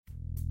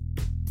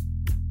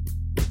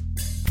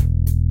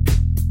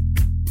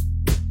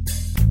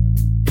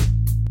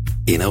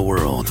In a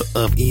world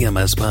of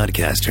EMS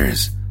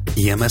podcasters,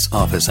 EMS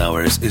Office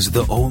Hours is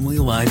the only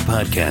live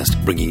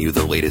podcast bringing you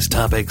the latest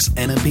topics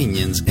and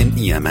opinions in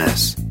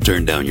EMS.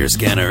 Turn down your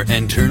scanner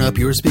and turn up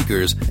your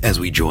speakers as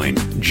we join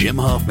Jim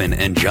Hoffman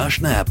and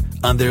Josh Knapp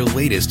on their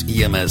latest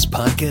EMS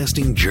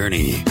podcasting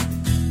journey.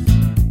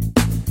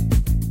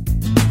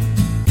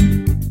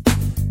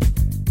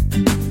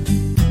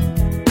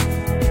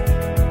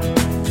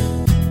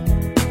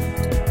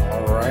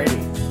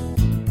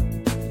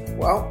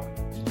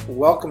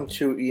 Welcome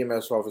to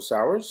EMS Office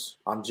Hours.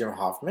 I'm Jim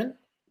Hoffman.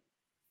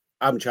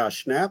 I'm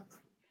Josh Knapp.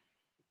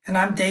 And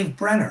I'm Dave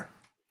Brenner.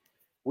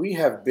 We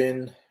have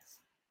been,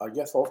 I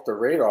guess, off the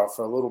radar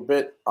for a little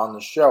bit on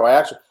the show.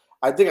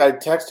 I think I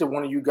texted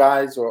one of you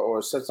guys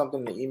or said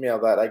something in the email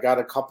that I got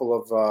a couple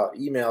of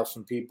emails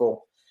from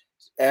people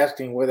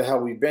asking where the hell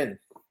we've been.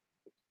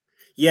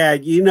 Yeah,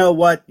 you know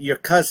what? Your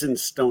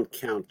cousins don't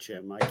count,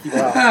 Jim. I keep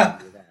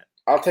telling you that.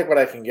 I'll take what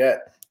I can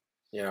get,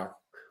 you know.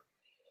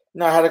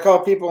 No, I had a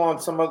couple people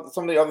on some of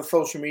the other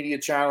social media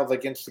channels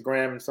like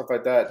Instagram and stuff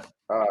like that.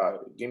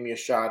 Give me a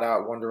shout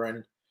out,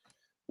 wondering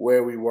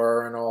where we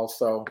were, and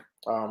also,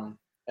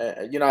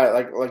 you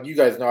know, like you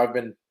guys know, I've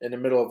been in the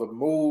middle of a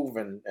move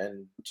and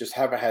just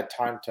haven't had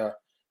time to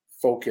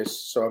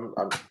focus. So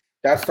I'm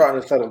that's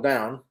starting to settle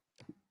down.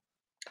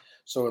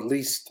 So at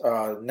least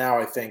now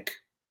I think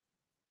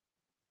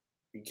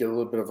you get a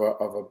little bit of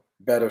a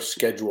better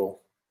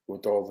schedule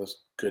with all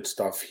this good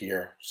stuff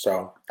here.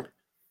 So.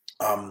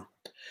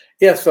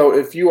 Yeah, so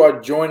if you are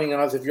joining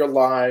us, if you're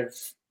live,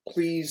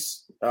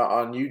 please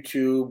on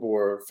YouTube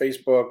or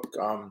Facebook,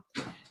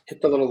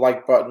 hit the little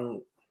like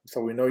button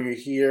so we know you're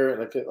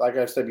here. Like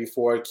I said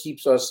before, it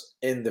keeps us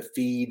in the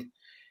feed,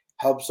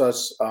 helps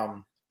us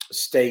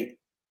stay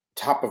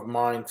top of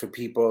mind for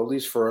people, at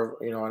least for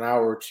an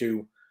hour or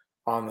two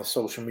on the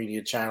social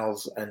media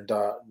channels, and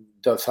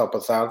does help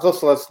us out. It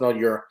also lets us know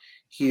you're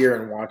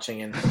here and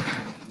watching. And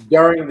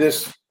during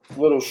this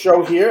little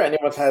show here,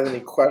 anyone has any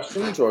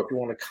questions or if you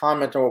want to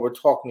comment on what we're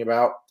talking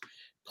about,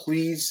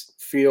 please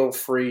feel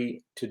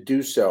free to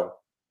do so.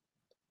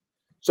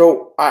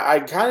 So I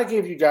kind of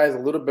gave you guys a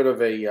little bit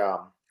of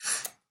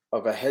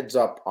a heads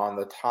up on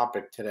the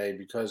topic today,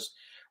 because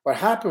what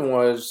happened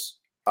was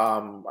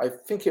I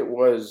think it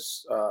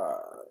was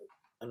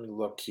let me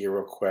look here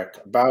real quick,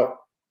 about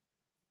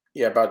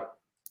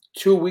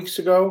 2 weeks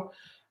ago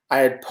I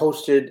had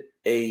posted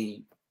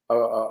a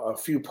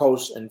few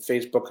posts in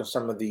Facebook and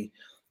some of the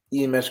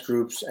EMS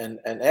groups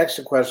and asked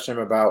a question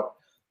about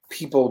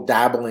people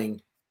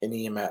dabbling in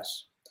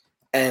EMS.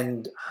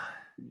 And,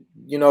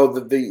 you know,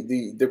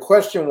 the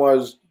question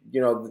was,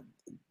 you know,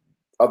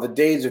 are the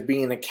days of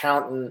being an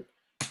accountant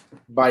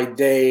by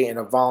day and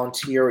a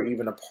volunteer or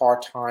even a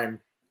part-time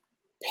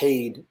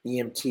paid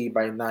EMT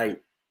by night,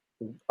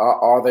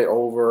 are they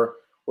over,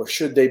 or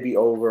should they be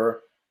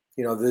over?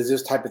 You know, does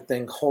this type of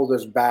thing hold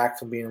us back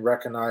from being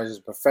recognized as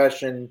a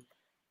profession?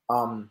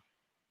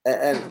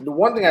 And the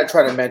one thing I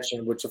try to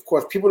mention, which of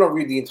course people don't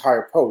read the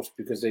entire post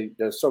because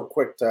they're so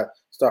quick to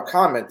start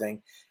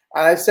commenting.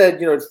 And I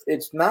said, you know,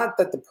 it's not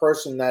that the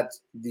person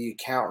that's the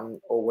accountant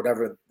or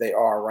whatever they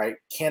are, right,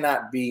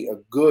 cannot be a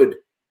good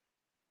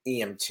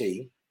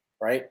EMT,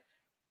 right?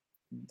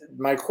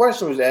 My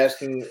question was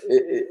asking,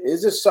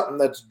 is this something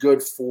that's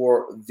good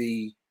for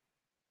the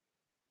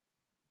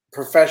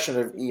profession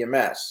of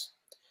EMS?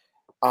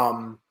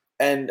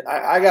 And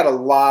I got a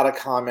lot of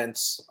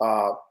comments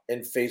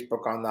in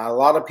Facebook on that. A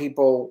lot of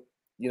people,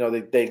 you know,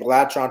 they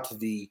latch onto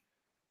the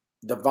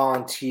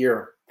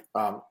volunteer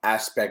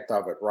aspect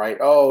of it, right?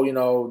 Oh, you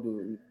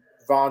know,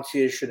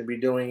 volunteers shouldn't be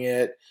doing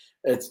it.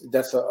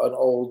 That's an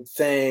old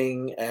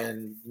thing,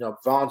 and you know,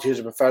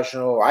 volunteers are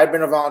professional. I've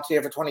been a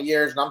volunteer for 20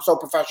 years, and I'm so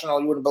professional,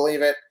 you wouldn't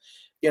believe it.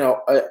 You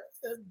know,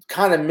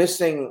 kind of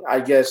missing, I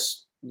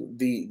guess,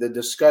 the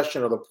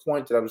discussion or the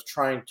point that I was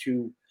trying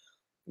to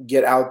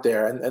get out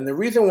there. And the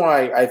reason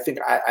why I think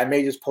I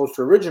made this post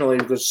originally,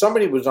 because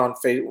somebody was on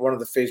one of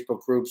the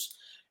Facebook groups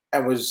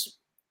and was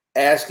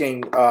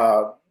asking,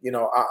 you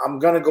know, I'm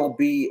going to go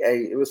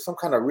it was some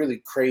kind of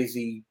really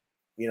crazy,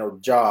 you know,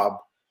 job.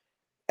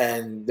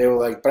 And they were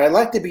like, but I'd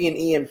like to be an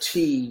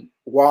EMT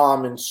while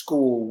I'm in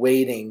school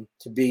waiting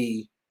to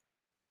be,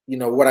 you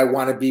know, what I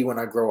want to be when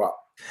I grow up.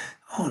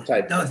 Oh,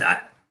 no,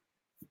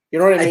 you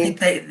know what I mean?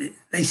 I think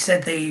they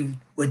said they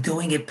were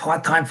doing it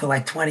part-time for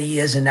like 20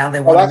 years, and now they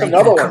want to make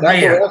another it a one.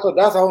 career.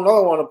 That's a whole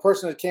other one. A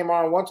person that came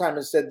on one time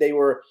and said they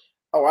were,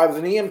 I was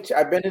an EMT.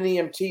 I've been an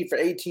EMT for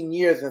 18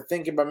 years and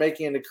thinking about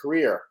making it a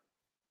career.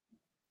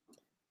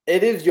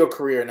 It is your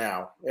career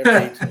now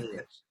after 18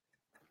 years.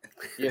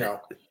 You know.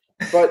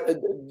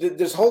 But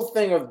this whole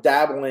thing of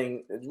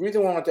dabbling, the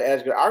reason I wanted to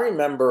ask you, I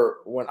remember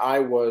when I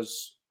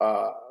was,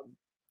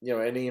 you know,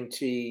 an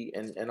EMT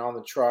and on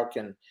the truck,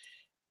 and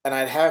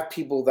I'd have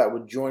people that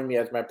would join me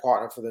as my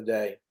partner for the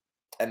day,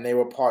 and they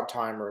were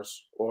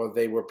part-timers, or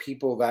they were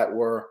people that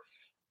were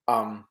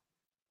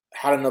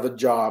had another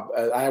job.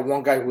 I had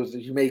one guy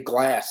who made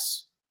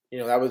glass. You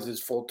know, that was his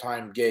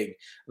full-time gig.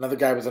 Another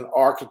guy was an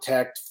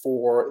architect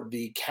for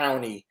the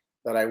county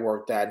that I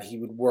worked at, and he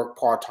would work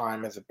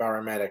part-time as a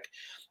paramedic.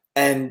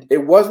 And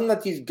it wasn't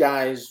that these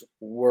guys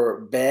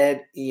were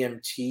bad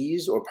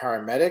EMTs or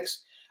paramedics.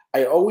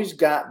 I always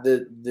got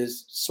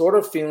this sort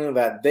of feeling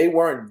that they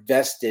weren't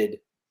vested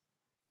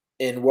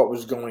in what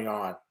was going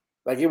on.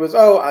 Like it was,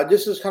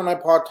 this is kind of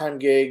my part-time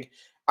gig.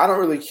 I don't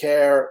really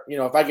care,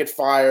 if I get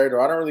fired,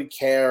 or I don't really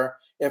care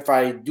if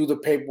I do the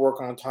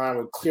paperwork on time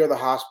or clear the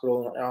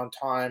hospital on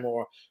time,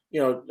 or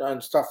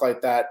and stuff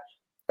like that,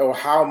 or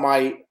how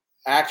my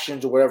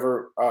actions or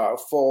whatever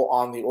fall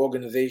on the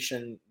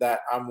organization that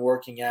I'm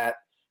working at.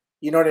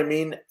 You know what I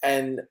mean?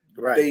 And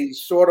Right. they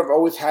sort of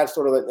always had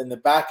sort of in the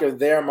back of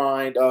their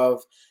mind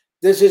of,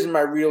 this isn't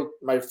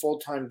my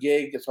full-time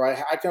gig, so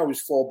I can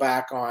always fall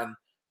back on,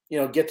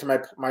 get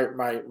to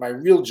my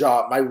real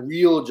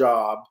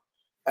job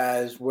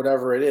as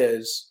whatever it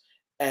is,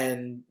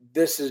 and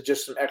this is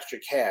just some extra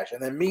cash.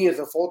 And then me as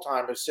a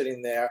full-timer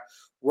sitting there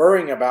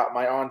worrying about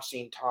my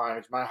on-scene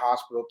times, my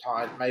hospital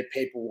times, my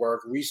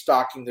paperwork,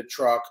 restocking the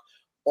truck,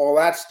 all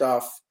that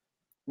stuff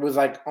was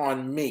like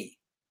on me.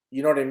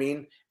 You know what I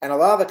mean? And a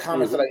lot of the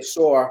comments that I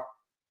saw,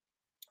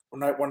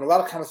 when a lot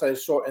of comments that I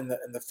saw in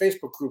the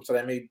Facebook groups that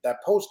I made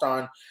that post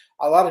on,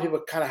 a lot of people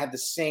kind of had the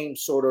same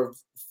sort of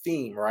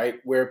theme, right?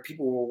 Where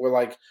people were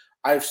like,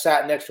 I've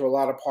sat next to a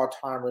lot of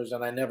part-timers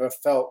and I never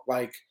felt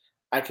like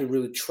I could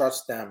really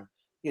trust them,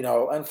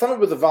 and some of it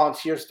was the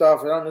volunteer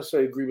stuff. I don't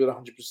necessarily agree with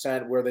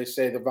 100%, where they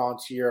say the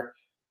volunteer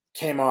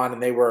came on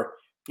and they were,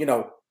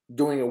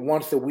 doing it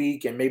once a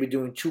week and maybe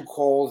doing 2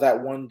 calls that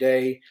one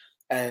day.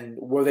 And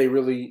were they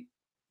really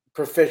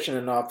proficient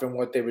enough in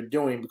what they were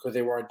doing because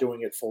they weren't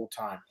doing it full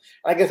time?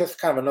 I guess that's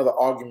kind of another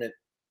argument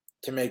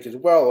to make as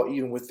well,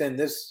 even within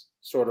this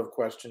sort of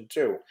question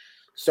too.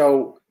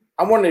 So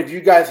I'm wondering if you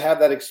guys have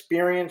that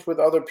experience with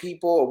other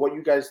people, or what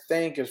you guys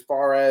think as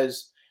far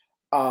as,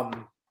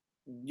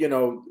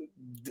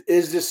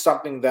 is this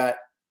something that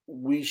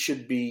we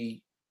should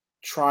be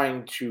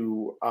trying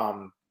to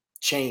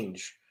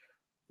change,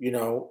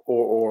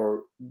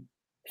 or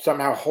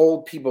somehow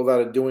hold people that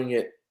are doing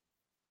it,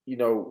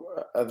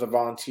 as a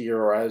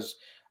volunteer or as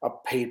a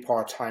paid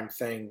part-time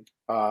thing,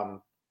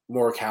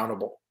 more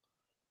accountable,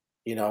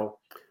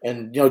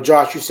 and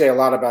Josh, you say a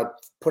lot about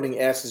putting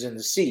asses in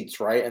the seats,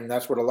 right? And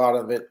that's what a lot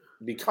of it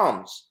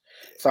becomes.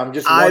 So I'm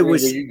just wondering where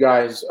you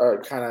guys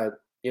are kind of,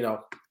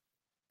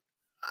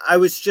 I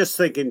was just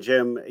thinking,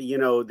 Jim,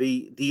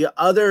 the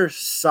other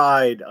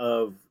side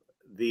of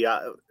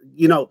the,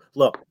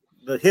 look,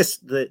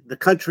 the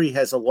country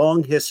has a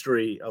long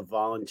history of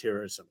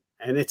volunteerism,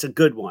 and it's a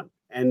good one,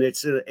 and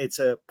it's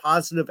a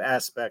positive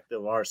aspect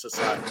of our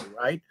society,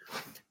 right?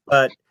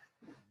 But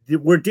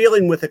we're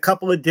dealing with a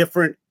couple of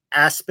different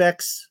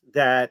aspects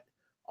that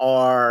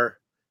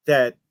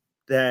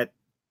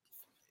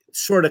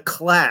sort of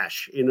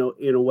clash in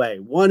a way.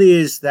 One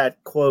is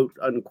that quote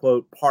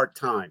unquote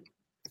part-time.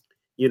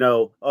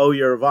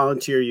 You're a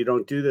volunteer, you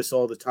don't do this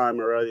all the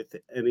time or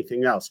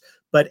anything else.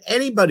 But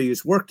anybody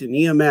who's worked in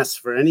EMS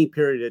for any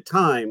period of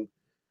time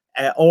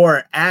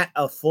or at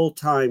a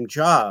full-time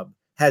job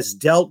has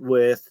dealt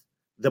with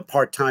the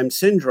part-time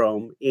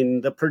syndrome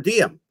in the per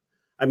diem.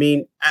 I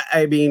mean,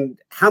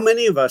 how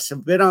many of us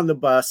have been on the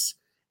bus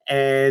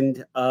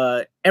and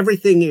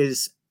everything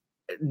is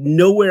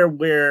nowhere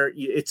where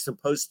it's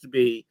supposed to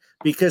be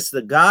because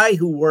the guy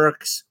who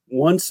works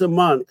once a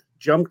month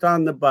jumped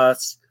on the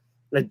bus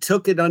and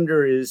took it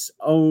under his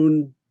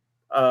own,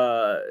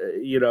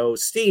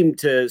 steam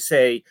to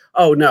say,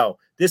 oh, no,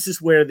 this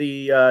is where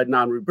the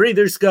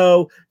non-rebreathers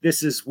go.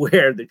 This is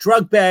where the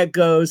drug bag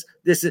goes.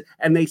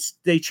 And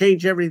they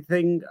change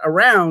everything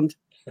around.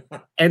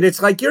 And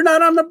it's like, you're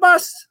not on the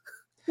bus.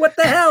 What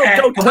the hell?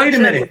 Don't touch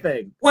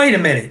anything. Wait a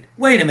minute.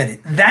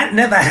 That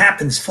never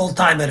happens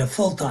full-time at a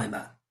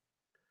full-timer.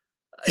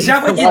 Is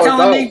that what you're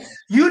telling me?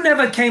 You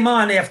never came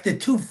on after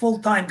 2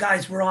 full-time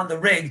guys were on the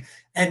rig,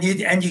 and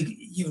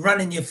you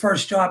run in your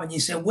first job, and you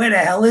said, "Where the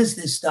hell is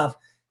this stuff?"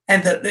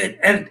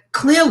 And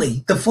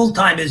clearly the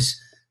full-timers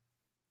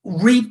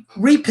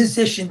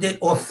repositioned it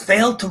or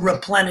failed to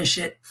replenish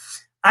it.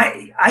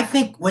 I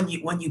think when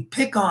you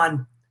pick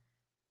on,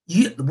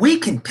 we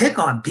can pick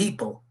on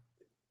people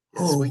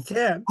who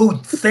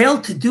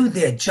fail to do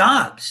their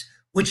jobs,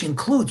 which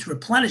includes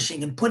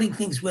replenishing and putting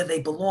things where they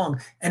belong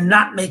and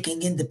not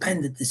making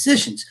independent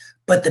decisions.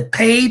 But the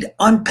paid,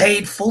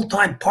 unpaid,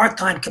 full-time,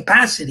 part-time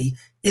capacity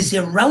is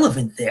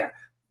irrelevant there.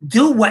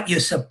 Do what you're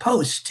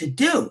supposed to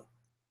do.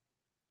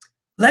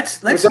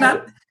 Let's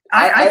not.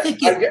 I think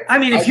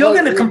if you're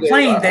going to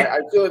complain that I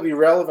feel it'd be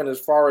relevant as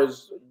far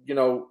as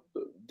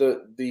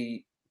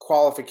the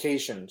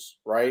qualifications,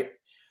 right?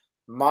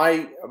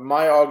 My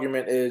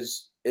argument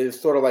is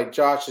sort of like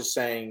Josh is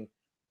saying,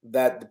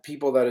 that the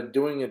people that are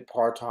doing it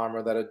part-time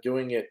or that are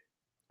doing it,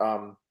 as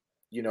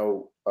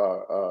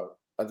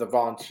a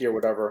volunteer,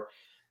 whatever,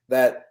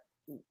 that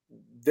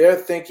they're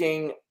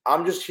thinking,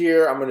 I'm just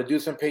here, I'm going to do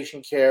some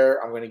patient care,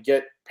 I'm going to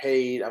get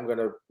paid, I'm going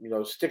to,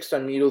 stick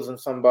some needles in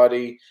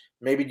somebody,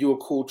 maybe do a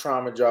cool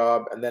trauma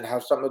job, and then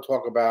have something to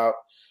talk about.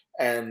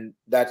 And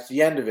that's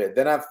the end of it.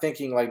 Then I'm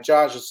thinking, like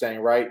Josh is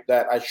saying, right,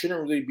 that I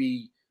shouldn't really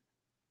be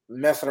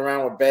messing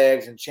around with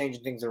bags and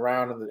changing things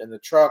around in the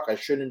truck. I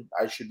should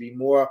be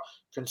more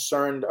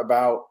concerned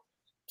about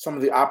some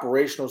of the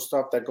operational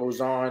stuff that goes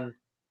on,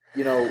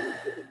 during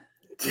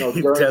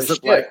the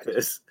shift. Like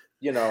this.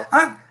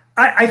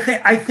 I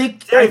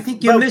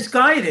think you're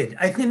misguided.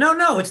 I think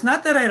no, it's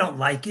not that I don't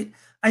like it.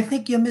 I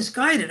think you're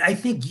misguided. I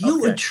think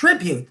you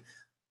attribute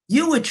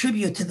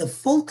to the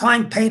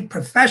full-time paid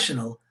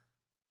professional,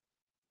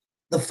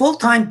 the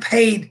full-time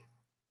paid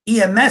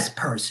EMS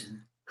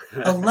person,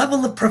 a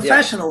level of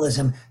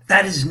professionalism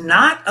that is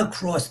not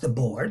across the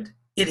board.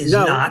 It is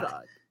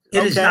not.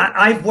 It is not.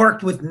 I've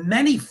worked with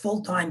many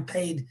full-time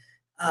paid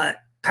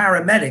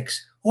paramedics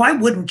who I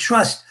wouldn't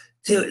trust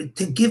to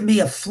give me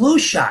a flu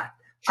shot.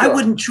 Sure. I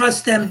wouldn't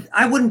trust them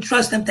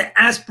to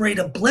aspirate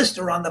a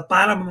blister on the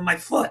bottom of my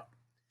foot.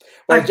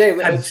 Well, Jay,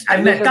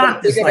 I met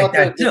doctors like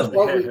that too. The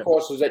 12-week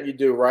courses that you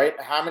do, right?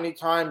 How many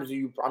times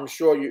I'm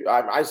sure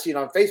I see it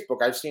on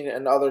Facebook. I've seen it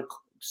in other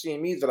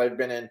CMEs that I've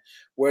been in,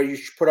 where you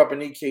put up an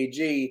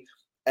EKG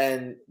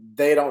and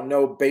they don't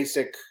know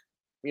basic,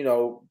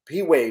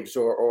 P waves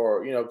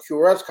or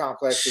QRS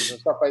complexes and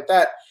stuff like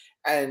that.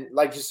 And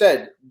like you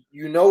said,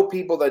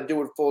 people that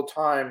do it full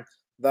time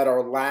that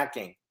are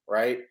lacking,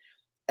 right?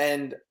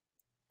 And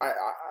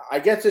I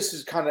guess this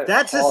is kind of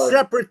that's hard. A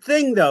separate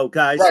thing, though,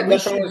 guys. Right, we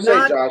should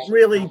not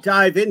really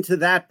dive into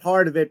that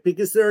part of it,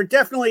 because there are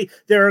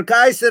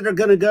guys that are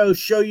going to go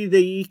show you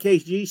the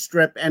EKG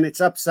strip and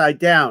it's upside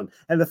down,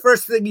 and the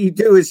first thing you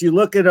do is you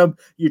look at them,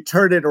 you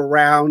turn it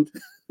around,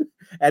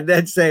 and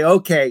then say,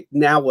 "Okay,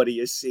 now what are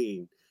you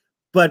seeing?"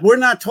 But we're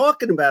not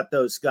talking about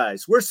those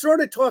guys. We're sort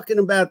of talking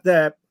about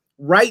the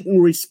right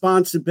and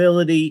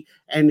responsibility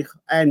and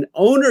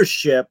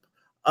ownership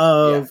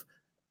of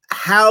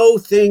how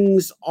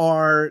things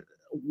are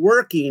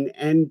working.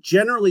 And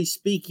generally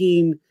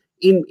speaking,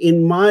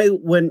 when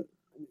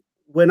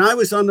I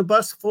was on the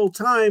bus full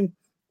time,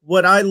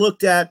 what I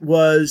looked at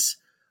was,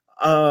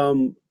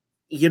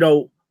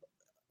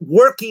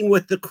 working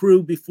with the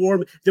crew before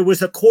me. There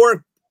was a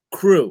core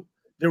crew.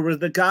 There were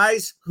the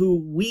guys who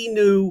we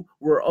knew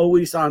were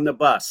always on the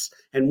bus,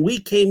 and we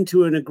came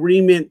to an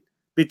agreement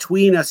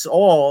between us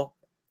all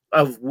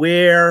of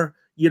where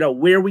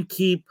we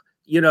keep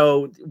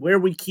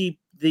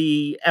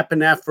the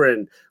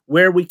epinephrine,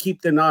 where we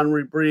keep the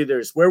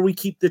non-rebreathers, where we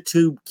keep the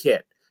tube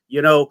kit,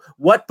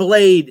 what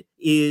blade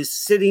is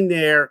sitting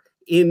there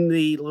in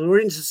the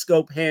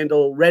laryngoscope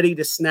handle ready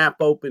to snap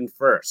open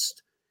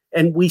first.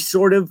 And we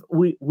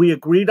we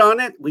agreed on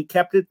it. We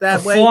kept it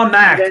that way.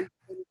 4MAC.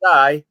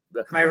 Am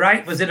I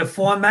right? Was it a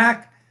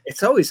 4MAC?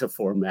 It's always a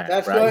 4MAC.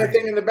 That's right? The only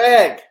thing in the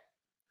bag.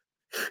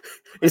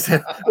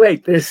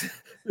 Wait,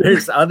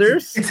 there's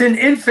others? It's an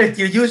infant.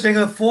 You're using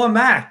a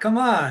 4MAC. Come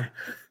on.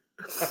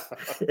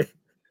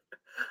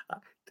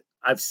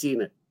 I've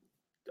seen it.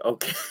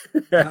 Okay.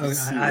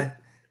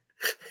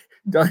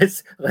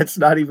 Let's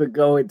not even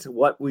go into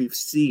what we've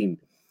seen.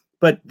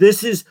 But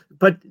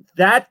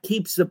that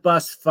keeps the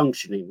bus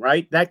functioning,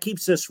 right? That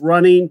keeps us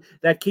running.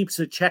 That keeps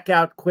the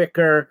checkout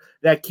quicker.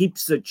 That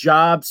keeps the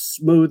job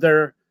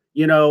smoother,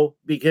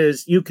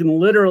 because you can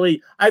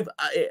literally,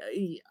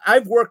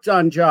 I've worked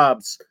on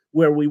jobs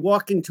where we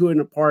walk into an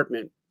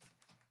apartment,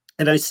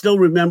 and I still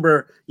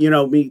remember,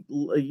 me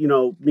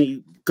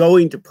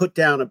going to put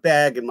down a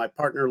bag and my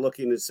partner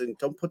looking and saying,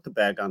 "Don't put the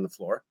bag on the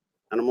floor."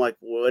 And I'm like,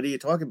 "What are you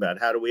talking about?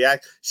 How do we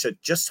act?" She said,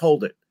 "Just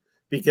hold it,"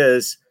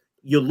 because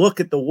you look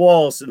at the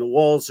walls and the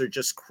walls are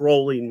just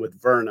crawling with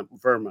vermin.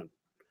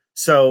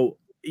 So,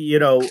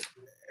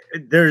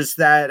 there's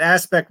that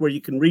aspect where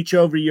you can reach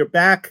over your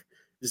back,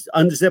 just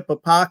unzip a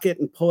pocket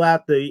and pull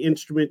out the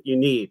instrument you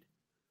need.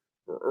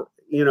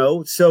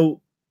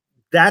 So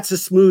that's a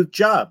smooth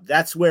job.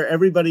 That's where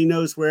everybody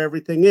knows where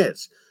everything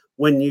is.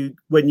 When you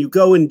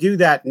go and do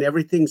that and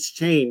everything's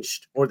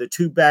changed, or the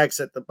two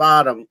bags at the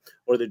bottom,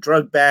 or the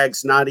drug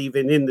bag's not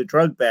even in the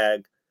drug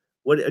bag,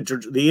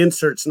 the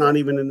insert's not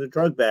even in the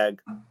drug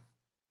bag,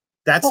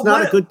 that's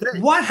not a good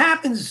thing. What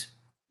happens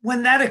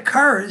when that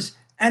occurs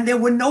and there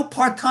were no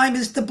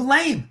part-timers to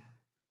blame?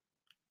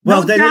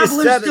 Well, then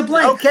dabblers to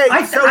blame. Okay,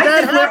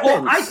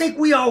 I think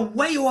we are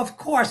way off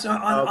course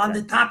on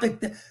the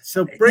topic.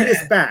 So bring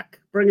us back.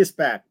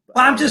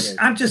 Well, I'm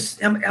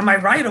just. Am I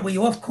right? Are we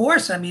off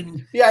course? I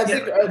mean, I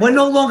think we're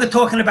no longer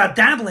talking about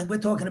dabbling. We're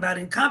talking about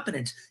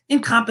incompetence.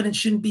 Incompetence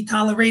shouldn't be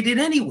tolerated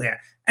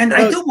anywhere. And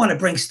I do want to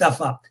bring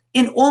stuff up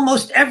in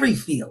almost every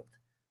field.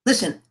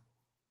 Listen,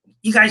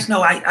 you guys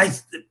know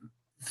the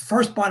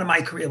first part of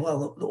my career,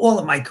 well, all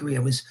of my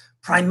career was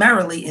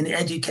primarily in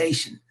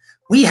education.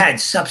 We had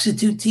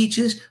substitute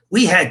teachers.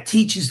 We had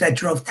teachers that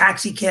drove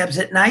taxi cabs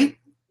at night.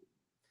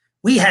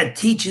 We had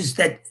teachers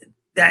that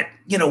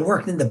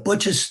worked in the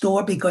butcher's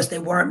store because they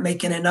weren't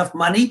making enough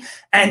money.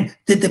 And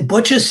did the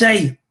butcher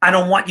say, "I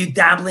don't want you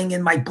dabbling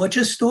in my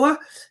butcher store"?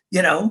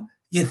 You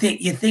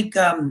think.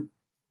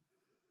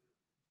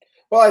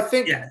 Well, I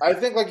think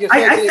like you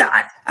said,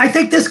 I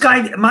think this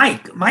guy,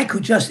 Mike, who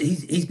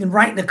he's been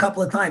writing a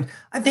couple of times.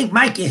 I think,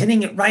 Mike, you're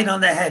hitting it right on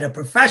the head. A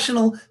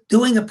professional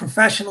doing a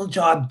professional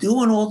job,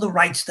 doing all the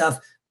right stuff,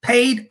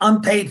 paid,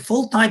 unpaid,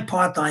 full-time,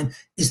 part-time,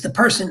 is the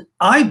person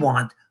I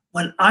want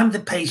when I'm the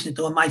patient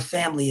or my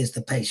family is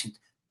the patient.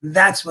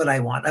 That's what I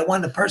want. I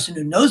want a person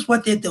who knows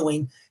what they're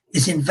doing,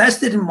 is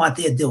invested in what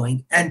they're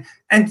doing. And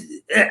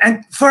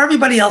for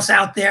everybody else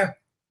out there,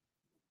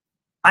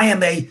 I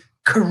am a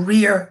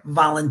career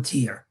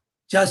volunteer.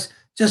 Just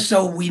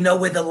so we know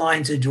where the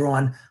lines are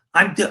drawn.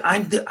 I've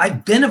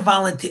been a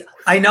volunteer.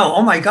 I know.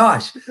 Oh my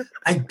gosh.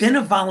 I've been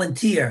a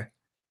volunteer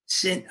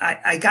since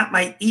I got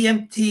my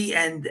EMT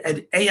and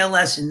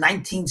ALS in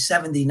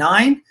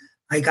 1979.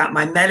 I got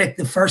my medic,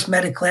 the first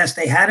medic class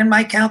they had in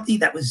my county.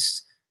 That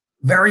was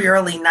very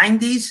early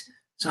 90s.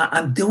 So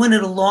I'm doing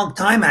it a long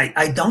time.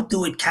 I don't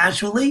do it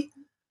casually.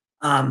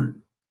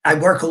 I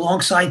work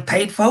alongside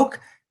paid folk,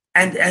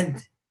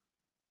 and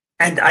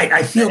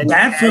I feel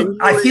bad for.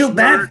 I feel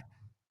bad.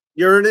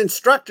 You're an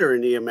instructor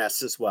in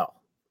EMS as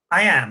well.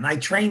 I am. I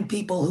train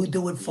people who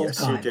do it full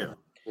time. Yes, you do.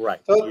 Right.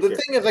 So the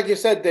thing is, like you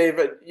said,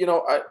 David, you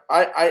know,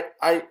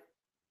 I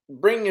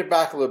bringing it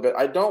back a little bit.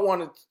 I don't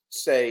want to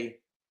say,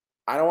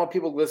 I don't want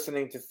people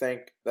listening to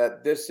think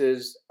that this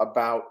is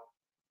about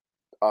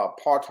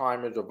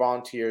part-timers or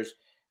volunteers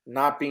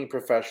not being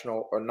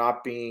professional or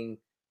not being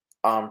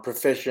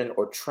proficient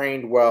or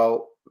trained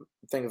well,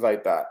 things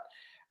like that.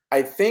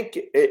 I think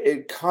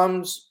it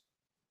comes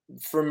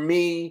for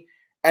me,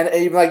 and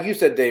even like you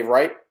said, Dave,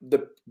 right?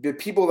 The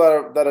people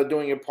that are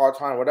doing it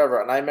part-time,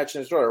 whatever, and I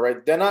mentioned this earlier,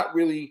 right? They're not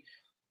really,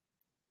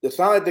 it's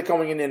not like they're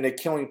coming in and they're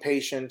killing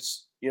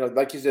patients. You know,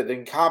 like you said, the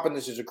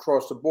incompetence is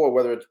across the board,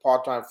 whether it's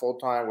part-time,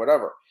 full-time,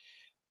 whatever.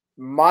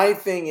 My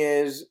thing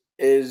is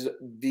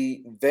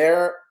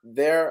their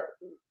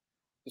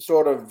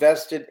sort of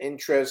vested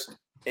interest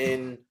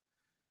in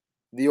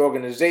the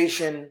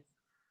organization,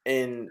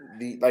 in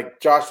the, like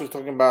Josh was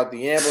talking about,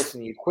 the ambulance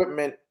and the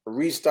equipment,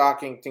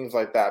 restocking, things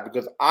like that.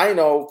 Because I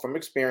know from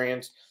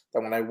experience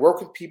that when I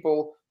work with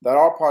people that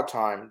are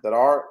part-time, that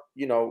are,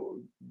 you know,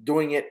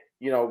 doing it,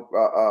 you know,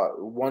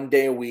 1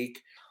 day a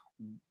week,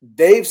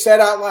 they've said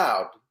out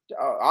loud,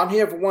 I'm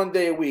here for 1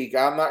 day a week.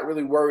 I'm not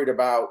really worried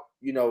about,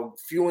 you know,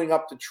 fueling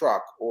up the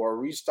truck or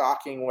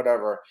restocking,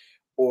 whatever,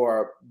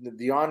 or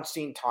the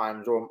on-scene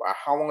times or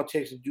how long it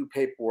takes to do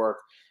paperwork.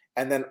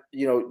 And then,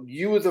 you know,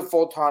 you as a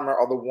full-timer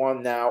are the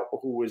one now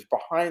who is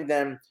behind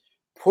them,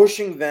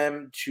 pushing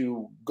them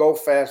to go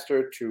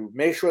faster, to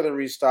make sure they're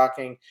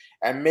restocking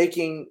and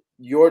making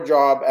your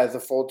job as a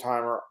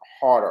full-timer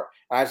harder.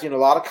 And I've seen a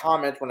lot of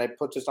comments when I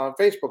put this on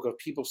Facebook of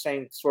people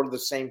saying sort of the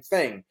same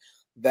thing,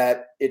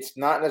 that it's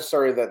not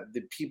necessarily that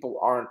the people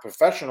aren't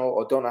professional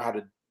or don't know how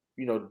to,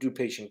 you know, do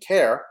patient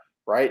care,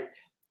 right?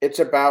 It's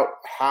about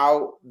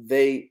how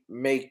they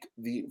make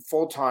the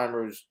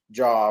full-timer's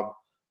job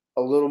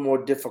a little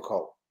more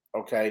difficult.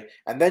 Okay.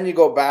 And then you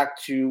can go back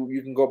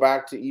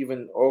to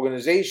even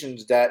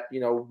organizations that, you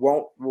know,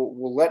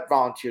 will let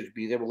volunteers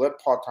be there, will let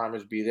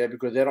part-timers be there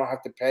because they don't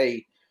have to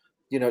pay,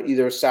 you know,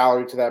 either a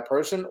salary to that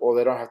person or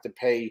they don't have to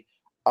pay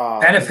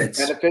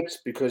benefits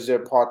because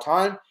they're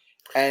part-time.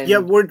 And yeah,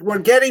 we're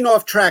getting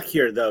off track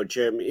here, though,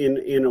 Jim,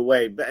 in a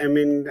way. But I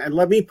mean, and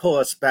let me pull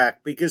us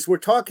back because we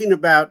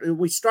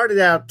started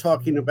out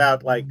talking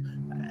about like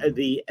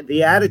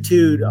the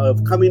attitude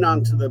of coming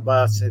onto the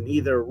bus and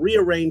either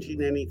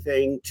rearranging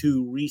anything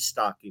to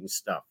restocking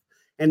stuff.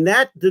 And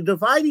that the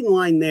dividing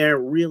line there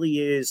really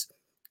is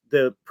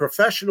the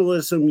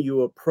professionalism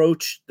you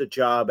approach the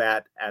job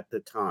at the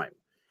time.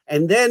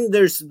 And then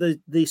there's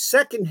the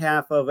second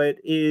half of it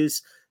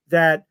is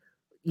that,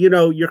 you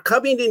know, you're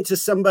coming into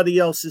somebody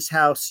else's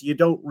house, you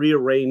don't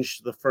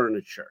rearrange the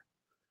furniture.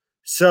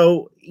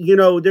 So, you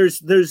know, there's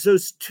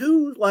those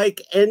two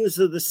like ends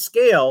of the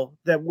scale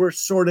that we're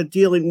sort of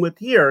dealing with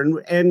here.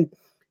 And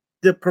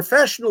the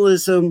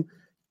professionalism,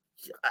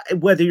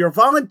 whether you're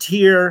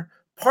volunteer,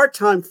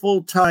 part-time,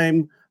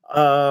 full-time,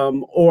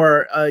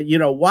 or, you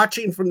know,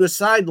 watching from the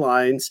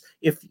sidelines,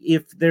 if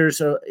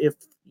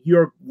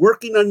you're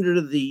working under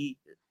the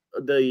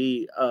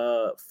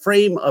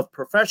frame of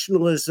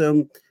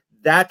professionalism,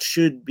 that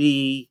should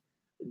be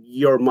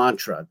your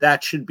mantra.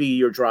 That should be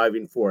your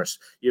driving force.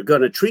 You're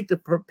going to treat the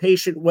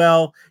patient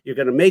well. You're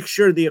going to make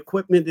sure the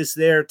equipment is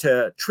there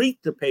to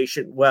treat the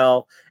patient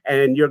well.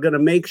 And you're going to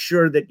make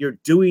sure that you're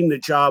doing the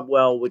job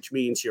well, which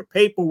means your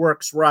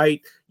paperwork's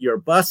right, your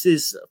bus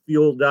is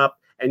fueled up,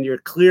 and you're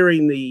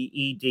clearing the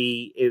ED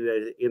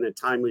in a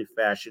timely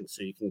fashion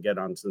so you can get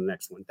on to the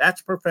next one.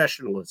 That's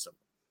professionalism.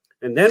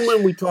 And then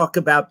when we talk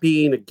about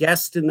being a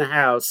guest in the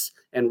house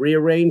and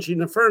rearranging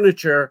the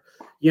furniture,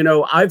 you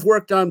know, I've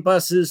worked on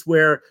buses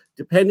where,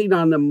 depending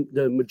on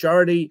the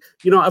majority,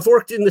 you know, I've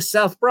worked in the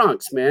South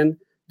Bronx, man.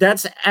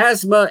 That's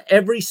asthma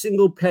every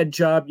single ped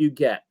job you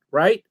get,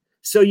 right?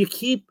 So you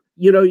keep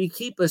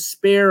a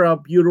spare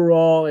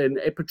albuterol and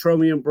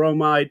epitromium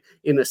bromide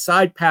in a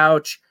side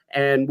pouch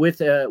and with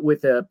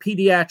a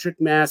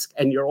pediatric mask,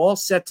 and you're all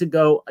set to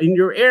go in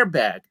your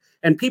airbag.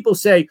 And people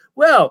say,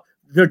 well,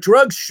 the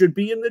drugs should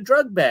be in the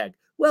drug bag.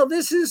 Well,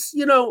 this is,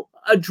 you know,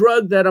 a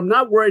drug that I'm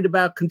not worried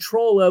about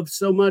control of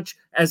so much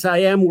as I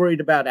am worried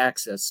about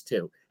access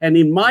to. And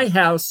in my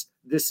house,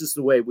 this is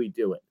the way we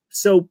do it.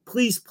 So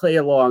please play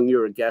along.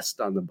 You're a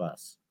guest on the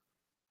bus.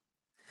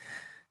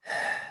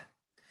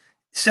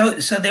 So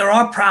there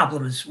are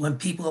problems when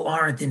people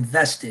aren't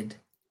invested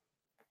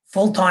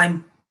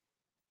full-time,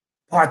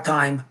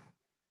 part-time,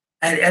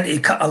 and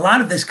a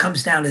lot of this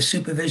comes down to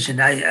supervision.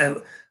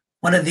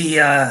 One of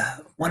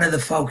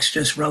the folks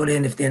just wrote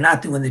in, if they're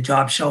not doing the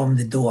job, show them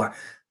the door.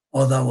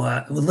 Although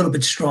a little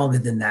bit stronger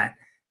than that.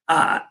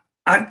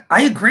 I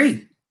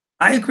agree.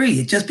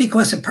 Just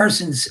because a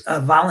person's a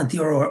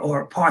volunteer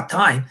or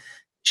part-time,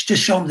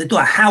 just show them the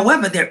door.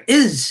 However, there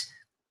is,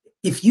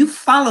 if you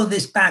follow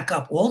this back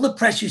up, all the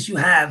pressures you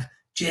have,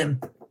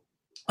 Jim,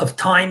 of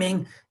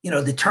timing,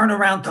 the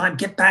turnaround time,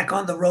 get back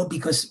on the road,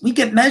 because we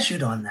get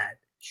measured on that.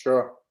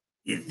 Sure.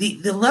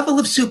 The level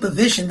of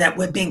supervision that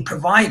we're being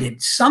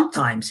provided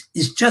sometimes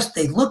is just,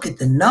 they look at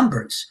the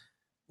numbers,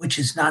 which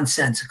is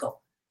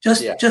nonsensical.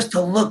 Just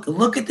to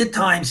look at the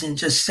times and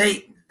just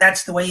say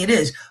that's the way it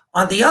is.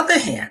 On the other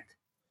hand,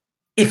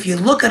 if you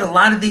look at a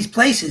lot of these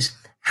places,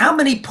 how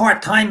many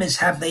part-timers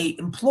have they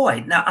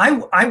employed? Now,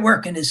 I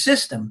work in a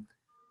system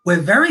where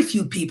very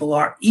few people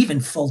are even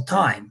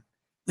full-time.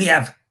 We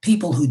have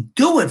people who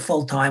do it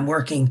full-time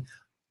working.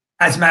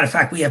 As a matter of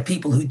fact, we have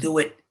people who do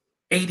it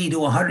 80 to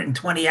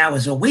 120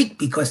 hours a week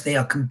because they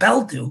are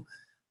compelled to.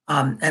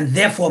 And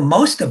therefore,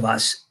 most of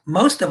us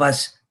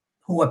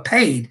who are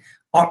paid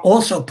are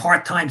also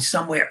part-time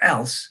somewhere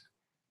else,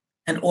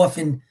 and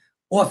often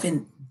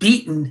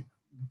beaten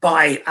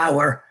by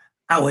our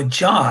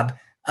job,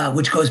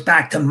 which goes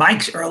back to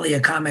Mike's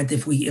earlier comment.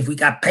 If we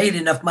got paid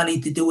enough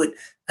money to do it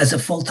as a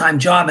full-time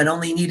job and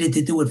only needed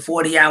to do it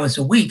 40 hours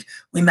a week,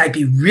 we might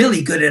be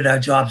really good at our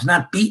jobs,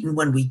 not beaten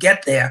when we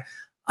get there.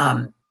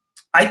 And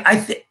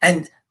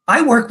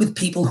I work with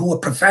people who are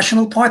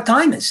professional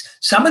part-timers.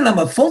 Some of them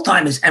are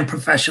full-timers and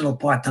professional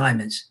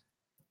part-timers.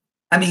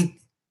 I mean,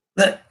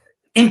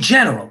 in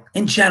general,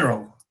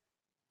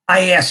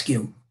 I ask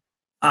you,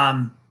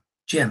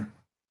 Jim,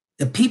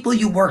 the people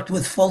you worked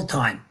with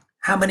full-time,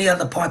 how many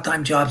other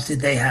part-time jobs did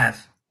they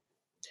have?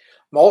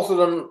 Most of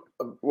them,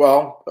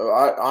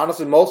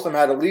 honestly, most of them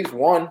had at least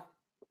one.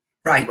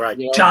 Right.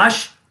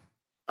 Josh?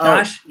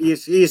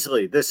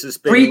 Easily. This has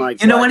been my.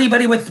 You know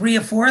anybody with 3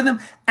 or 4 of them?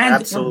 And,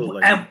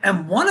 absolutely.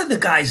 And one of the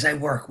guys I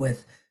worked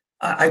with,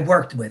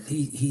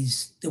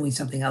 he's doing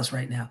something else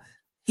right now.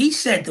 He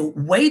said the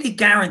way to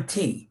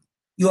guarantee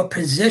your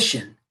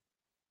position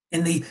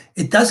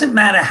it doesn't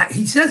matter how,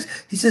 he says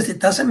it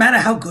doesn't matter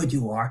how good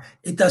you are.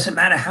 It doesn't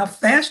matter how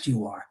fast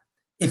you are.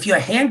 If your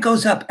hand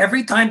goes up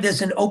every time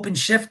there's an open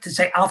shift to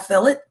say, I'll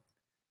fill it,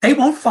 they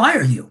won't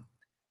fire you.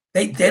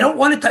 They don't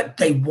want to,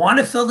 they want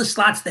to fill the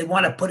slots. They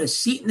want to put a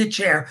seat in the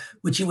chair,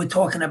 which you were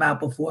talking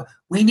about before.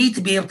 We need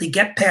to be able to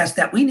get past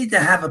that. We need to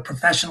have a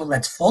professional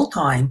that's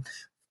full-time.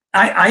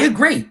 I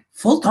agree.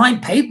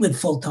 Full-time, paid with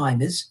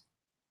full-timers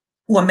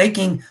who are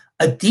making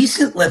a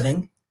decent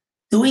living,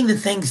 doing the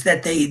things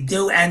that they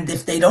do. And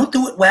if they don't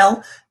do it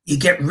well, you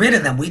get rid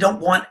of them. We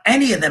don't want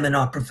any of them in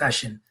our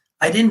profession.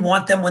 I didn't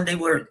want them when they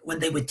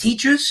were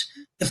teachers.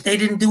 If they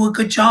didn't do a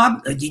good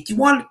job, you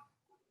want,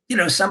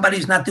 somebody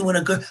who's not doing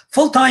a good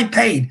full-time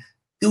paid,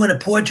 doing a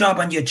poor job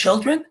on your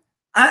children.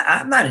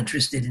 I'm not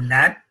interested in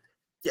that.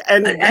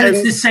 And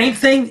it's the same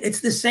thing.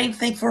 It's the same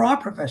thing for our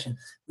profession.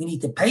 We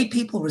need to pay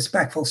people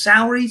respectful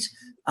salaries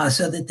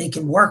so that they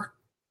can work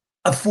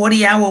a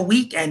 40-hour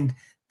week. And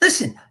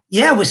listen,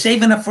 we're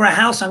saving up for a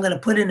house. I'm going to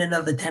put in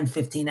another 10,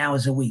 15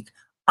 hours a week.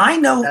 I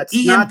know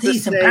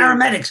EMTs and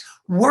paramedics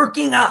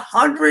working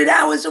 100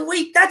 hours a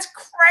week. That's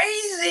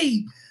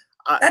crazy.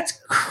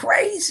 That's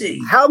crazy.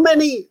 How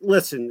many?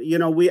 Listen,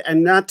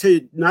 and not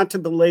to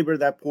belabor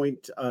that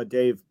point,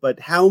 Dave, but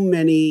how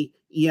many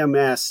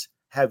EMS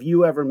have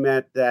you ever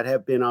met that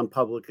have been on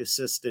public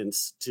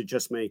assistance to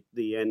just make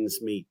the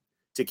ends meet,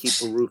 to keep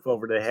a roof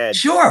over their head,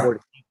 or to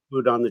keep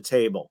food on the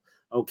table?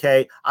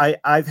 Okay,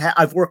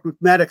 I've worked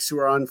with medics who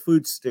are on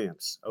food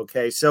stamps.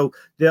 Okay, so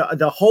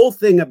the whole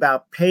thing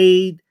about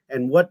paid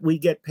and what we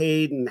get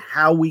paid and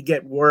how we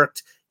get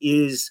worked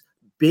is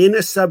been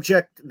a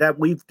subject that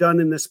we've done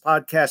in this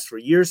podcast for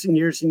years and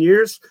years and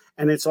years,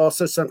 and it's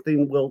also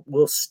something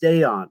we'll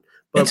stay on.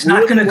 But it's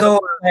not going to go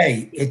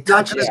away. It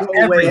touches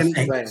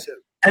everything.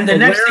 And the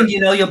next thing you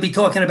know, you'll be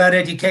talking about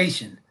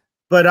education.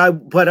 But I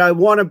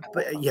want to,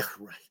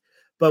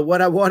 But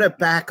what I want to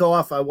back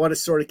off, I want to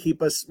sort of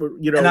keep us,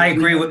 and I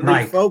agree with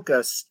Mike,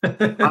 focused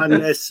on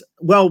this.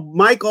 Well,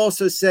 Mike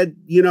also said,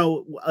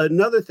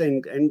 another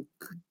thing, and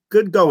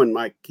good going,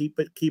 Mike. Keep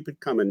it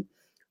coming.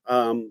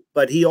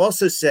 But he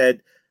also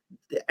said,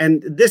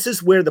 and this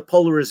is where the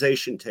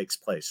polarization takes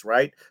place,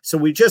 right? So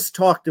we just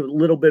talked a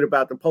little bit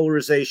about the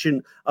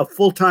polarization of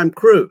full-time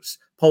crews,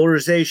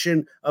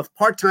 polarization of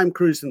part-time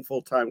crews and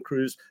full-time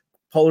crews,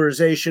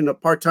 polarization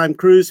of part-time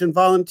crews and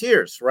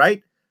volunteers,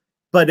 right?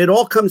 But it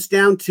all comes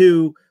down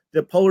to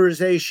the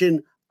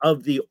polarization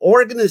of the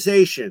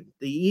organization,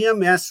 the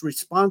EMS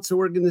response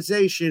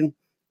organization,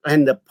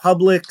 and the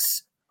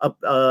public's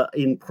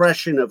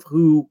impression of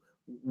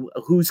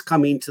who's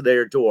coming to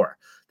their door.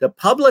 The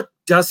public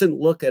doesn't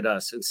look at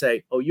us and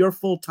say, oh, you're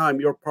full-time,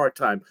 you're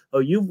part-time. Oh,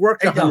 you've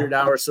worked 100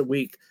 hours a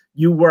week.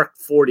 you work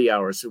 40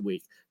 hours a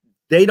week.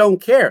 They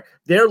don't care.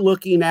 They're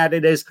looking at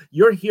it as,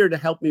 you're here to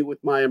help me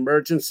with my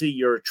emergency.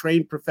 You're a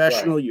trained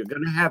professional. Right. You're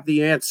going to have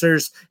the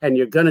answers, and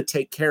you're going to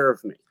take care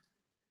of me.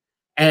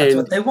 And that's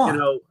what they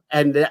want.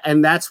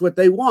 And that's what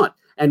they want.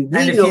 And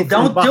we know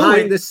from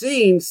behind the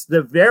scenes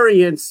the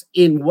variance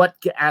in what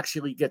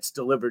actually gets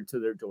delivered to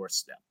their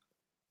doorstep.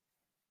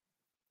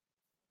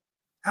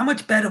 How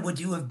much better would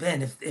you have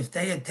been if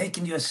they had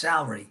taken your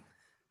salary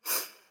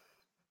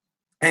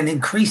and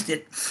increased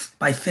it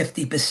by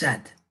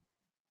 50%?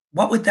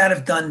 What would that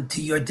have done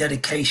to your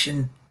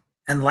dedication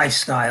and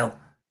lifestyle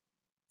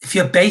if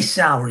your base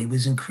salary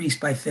was increased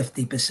by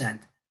 50%?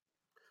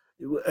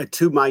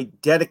 To my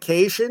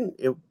dedication,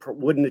 it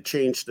wouldn't have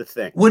changed a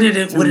thing. Would it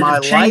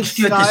have changed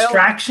your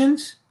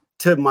distractions?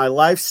 To my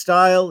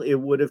lifestyle, it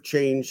would have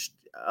changed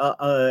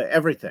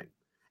everything.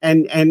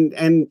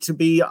 And to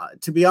be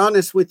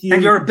honest with you,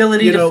 and your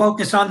ability to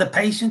focus on the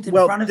patient in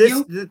front of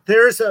you.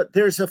 There's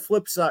a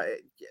flip side,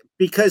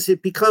 because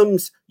it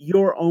becomes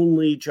your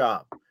only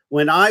job.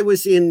 When I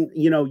was in,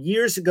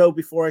 years ago,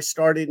 before I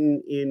started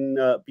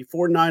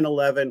before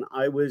 9/11,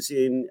 I was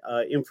in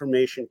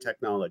information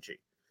technology,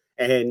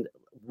 and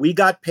we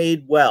got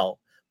paid well,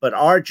 but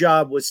our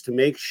job was to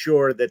make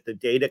sure that the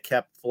data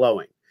kept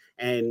flowing.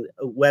 And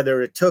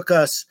whether it took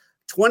us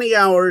 20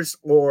 hours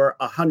or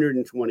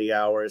 120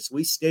 hours,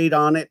 we stayed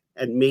on it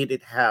and made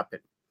it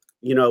happen,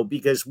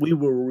 because we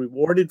were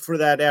rewarded for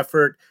that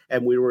effort,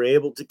 and we were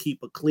able to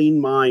keep a clean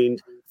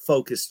mind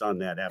focused on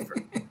that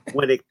effort.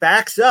 When it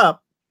backs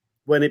up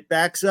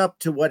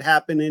to what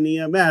happened in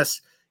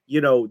EMS,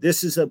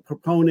 this is a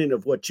proponent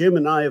of what Jim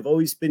and I have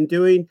always been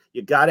doing.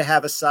 You got to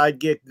have a side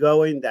gig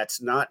going.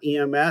 That's not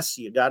EMS.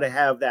 You got to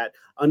have that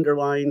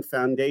underlying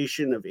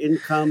foundation of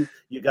income.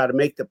 You got to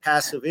make the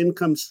passive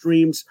income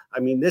streams. I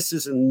mean, this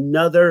is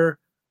another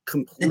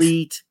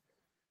complete.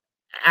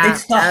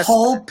 It's the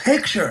whole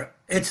picture.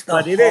 It's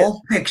the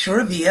whole picture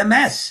of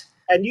EMS.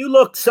 And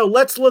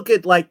let's look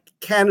at like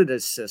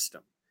Canada's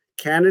system.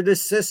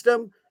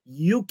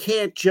 You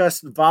can't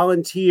just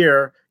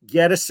volunteer,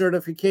 get a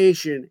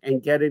certification,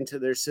 and get into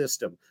their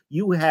system.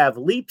 You have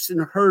leaps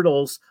and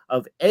hurdles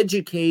of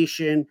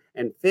education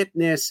and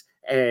fitness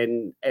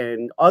and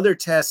other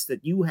tests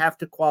that you have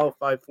to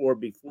qualify for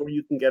before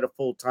you can get a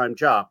full-time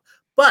job.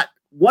 But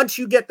once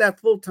you get that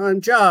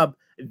full-time job,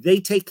 they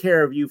take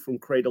care of you from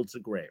cradle to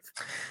grave.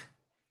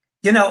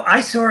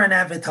 I saw an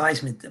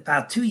advertisement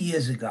about 2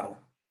 years ago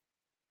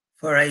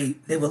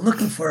they were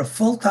looking for a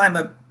full-time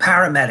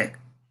paramedic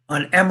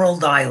on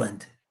Emerald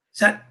Island. Is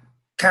that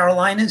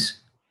Carolinas?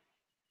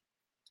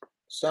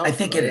 I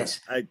think it is.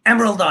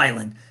 Emerald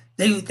Island.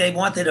 They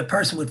wanted a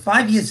person with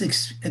 5 years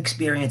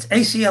experience,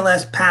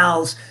 ACLS,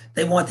 PALS.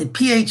 They wanted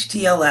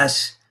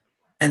PHTLS,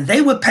 and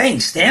they were paying,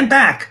 stand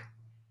back,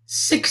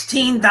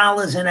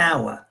 $16 an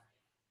hour.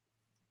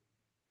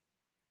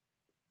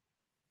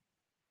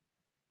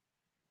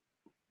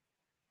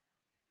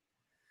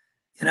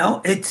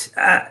 It's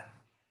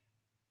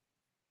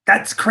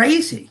that's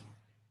crazy.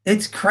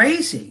 It's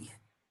crazy.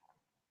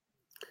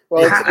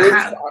 Well,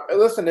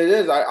 listen, it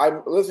is.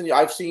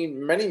 I've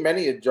seen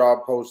many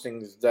job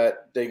postings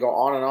that they go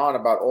on and on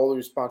about all the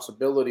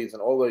responsibilities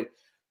and all the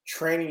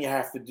training you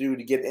have to do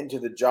to get into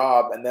the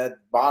job, and then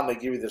they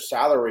give you the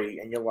salary,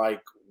 and you're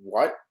like,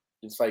 what?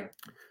 It's like,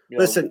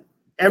 listen,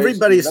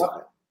 everybody's,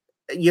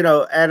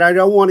 and I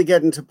don't want to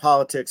get into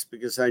politics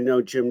because I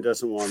know Jim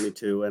doesn't want me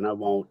to, and I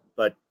won't,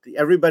 but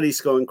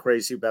everybody's going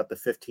crazy about the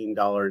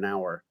 $15 an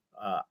hour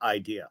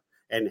idea.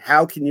 And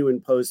how can you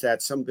impose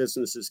that? Some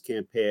businesses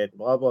can't pay it,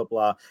 blah, blah,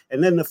 blah.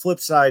 And then the flip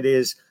side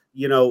is,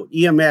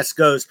 EMS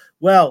goes,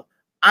 well,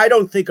 I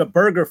don't think a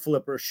burger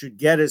flipper should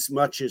get as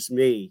much as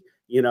me.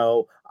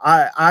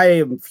 I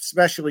am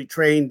specially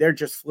trained. They're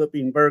just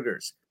flipping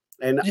burgers.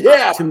 And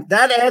to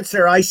that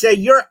answer, I say,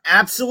 you're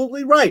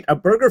absolutely right. A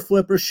burger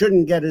flipper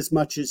shouldn't get as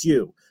much as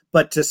you.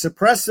 But to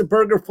suppress the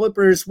burger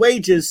flipper's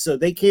wages so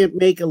they can't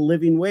make a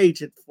living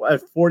wage at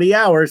 40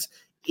 hours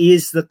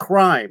is the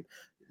crime.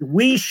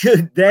 We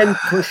should then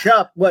push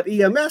up what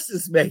EMS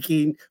is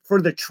making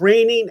for the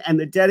training and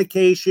the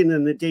dedication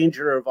and the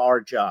danger of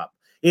our job.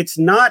 It's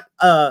not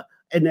an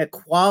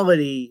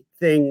equality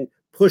thing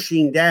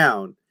pushing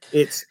down.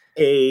 It's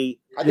a,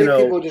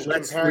 people just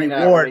let's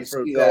reward.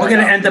 We're going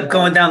to end up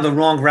going down the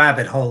wrong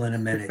rabbit hole in a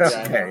minute.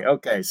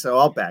 Okay. So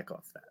I'll back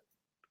off that.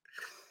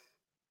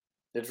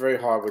 It's very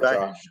hard with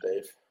Josh,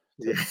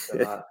 Dave,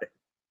 to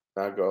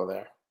not go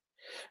there.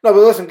 No, but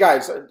listen,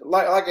 guys,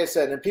 like I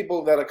said, and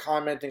people that are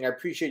commenting, I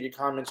appreciate your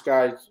comments,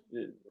 guys.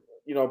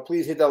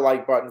 Please hit that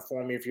like button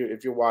for me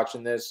if you're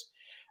watching this,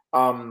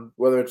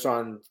 whether it's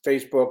on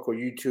Facebook or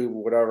YouTube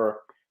or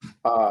whatever.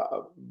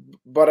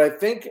 But I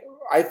think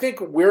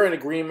we're in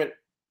agreement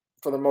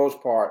for the most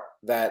part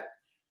that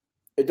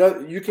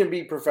you can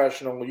be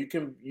professional, you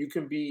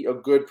can be a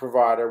good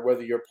provider,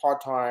 whether you're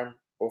part-time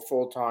or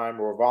full-time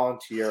or a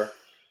volunteer.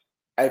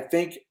 I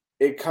think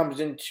it comes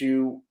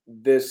into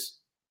this,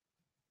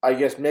 I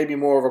guess, maybe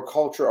more of a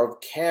culture of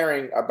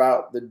caring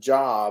about the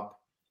job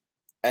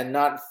and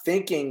not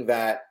thinking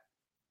that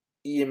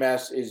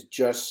EMS is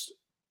just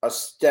a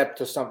step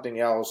to something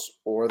else,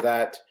 or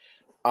that,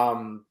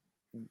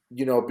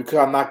 because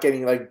I'm not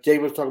getting, like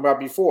Dave was talking about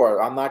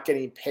before, I'm not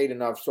getting paid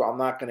enough, so I'm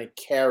not going to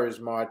care as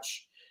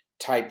much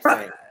type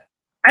thing.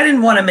 I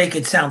didn't want to make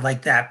it sound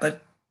like that,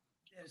 but.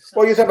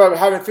 Well, you're talking about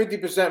having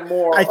 50%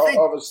 more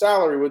of a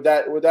salary. Would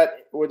that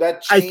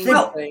change?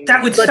 That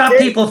would stop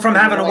people from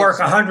having to work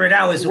 100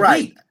 hours a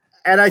week.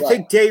 And I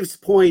think Dave's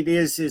point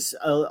is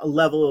a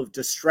level of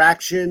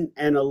distraction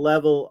and a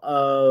level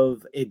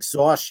of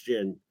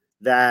exhaustion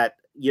that,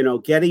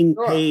 getting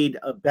paid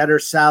a better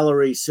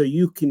salary so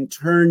you can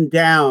turn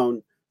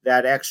down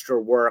that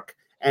extra work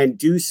and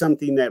do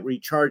something that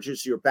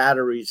recharges your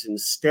batteries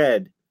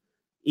instead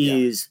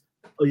is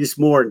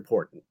more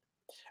important.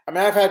 I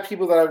mean, I've had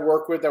people that I've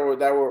worked with that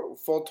were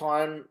full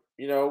time,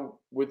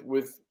 with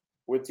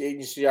the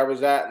agency I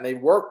was at, and they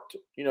worked,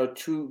 3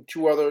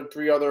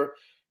 other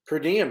per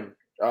diem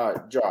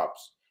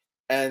jobs,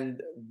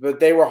 but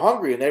they were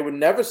hungry and they would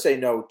never say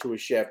no to a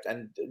shift.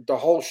 And the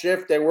whole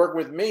shift they work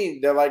with me,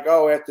 they're like,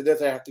 "Oh, after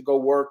this, I have to go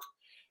work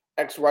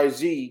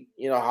XYZ,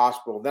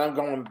 hospital. Then I'm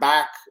going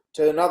back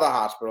to another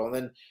hospital." And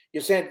then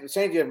you're saying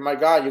to you, "My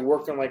God, you're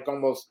working like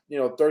almost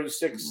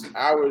 36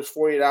 hours,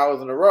 48 hours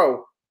in a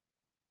row."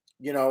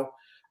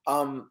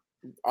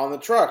 On the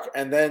truck.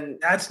 And then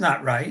that's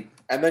not right.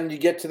 And then you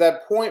get to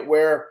that point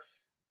where,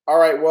 all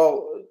right,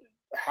 well,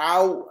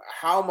 how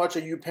much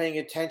are you paying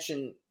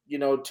attention,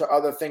 to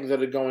other things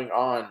that are going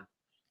on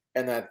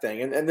in that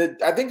thing? And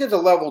I think there's a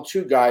level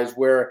too, guys,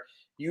 where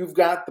you've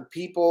got the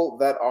people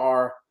that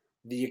are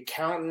the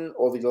accountant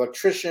or the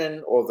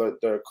electrician or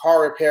the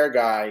car repair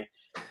guy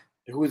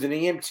who is an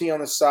EMT on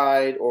the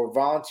side or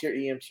volunteer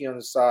EMT on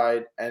the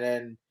side, and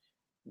then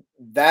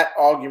that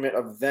argument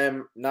of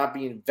them not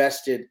being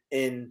vested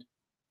in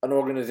an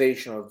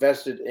organization or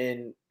vested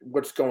in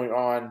what's going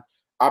on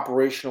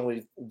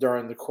operationally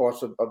during the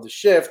course of the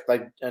shift,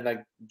 like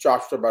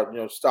Josh talked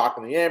about,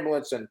 stocking the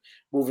ambulance and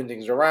moving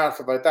things around,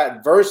 stuff like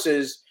that,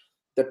 versus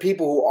the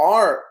people who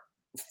are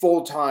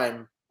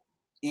full-time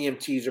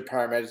EMTs or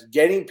paramedics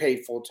getting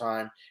paid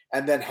full-time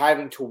and then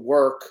having to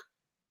work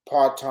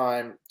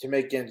part-time to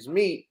make ends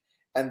meet.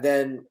 And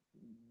then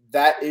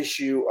that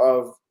issue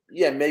of,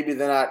 maybe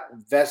they're not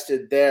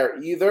vested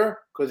there either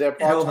because they're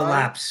part-time.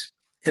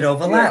 It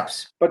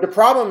overlaps. Yeah. But the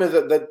problem is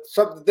that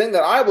something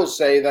that I will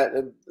say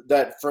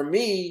that for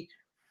me,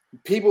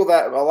 a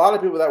lot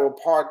of people that were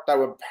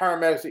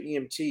paramedics or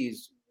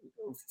EMTs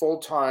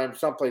full-time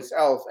someplace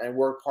else and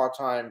worked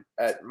part-time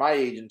at my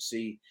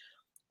agency,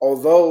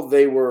 although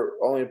they were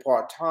only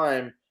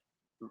part-time,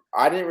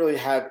 I didn't really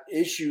have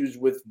issues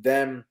with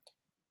them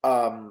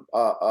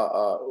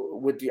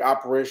with the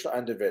operational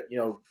end of it.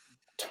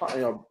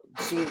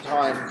 Scene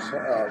times,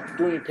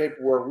 doing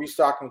paperwork,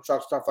 restocking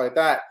trucks, stuff like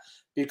that,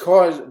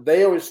 because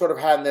they always sort of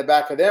had in the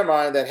back of their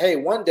mind that, hey,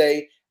 one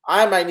day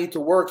I might need to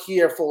work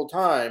here full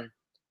time,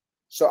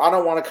 so I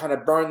don't want to kind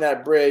of burn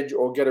that bridge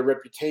or get a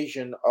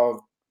reputation of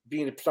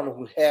being someone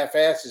who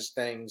half-asses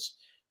things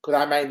because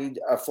I might need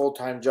a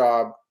full-time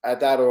job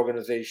at that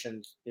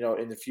organization,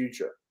 in the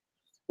future.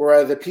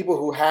 Whereas the people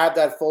who have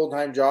that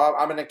full-time job,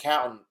 I'm an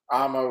accountant,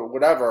 I'm a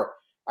whatever.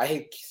 I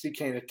hate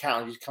saying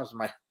accountant; it just comes to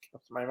my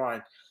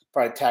mind.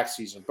 Probably tax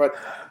season, but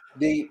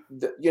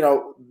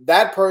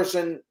that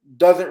person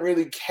doesn't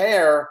really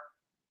care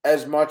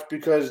as much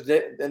because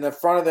in the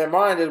front of their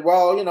mind is,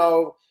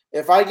 well,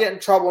 if I get in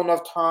trouble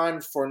enough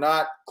times for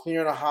not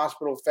clearing a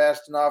hospital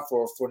fast enough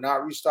or for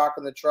not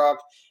restocking the truck,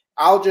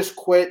 I'll just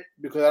quit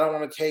because I don't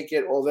want to take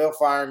it, or they'll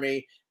fire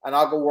me and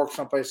I'll go work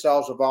someplace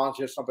else or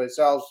volunteer someplace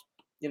else,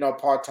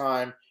 part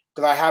time,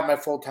 because I have my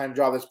full-time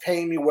job that's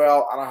paying me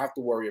well. I don't have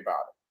to worry about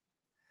it.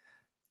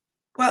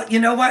 Well, you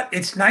know what?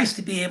 It's nice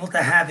to be able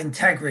to have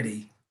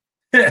integrity.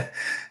 When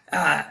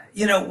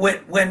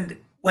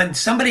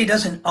somebody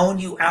doesn't own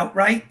you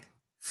outright,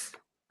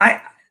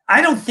 I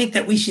don't think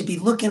that we should be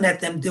looking at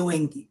them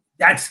doing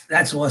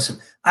that's awesome.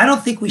 I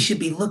don't think we should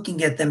be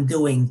looking at them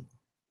doing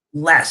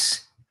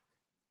less.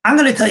 I'm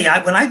going to tell you,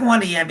 when I go on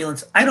the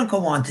ambulance, I don't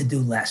go on to do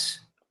less.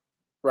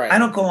 Right. I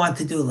don't go on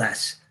to do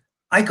less.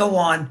 I go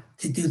on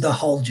to do the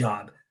whole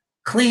job.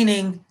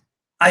 Cleaning.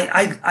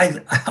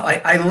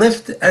 I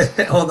lift,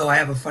 although I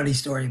have a funny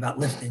story about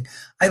lifting.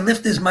 I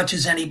lift as much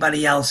as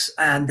anybody else.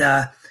 And,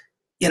 I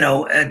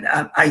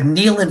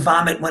kneel and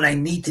vomit when I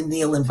need to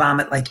kneel and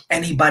vomit like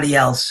anybody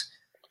else.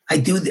 I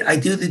do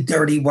the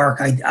dirty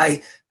work.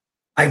 I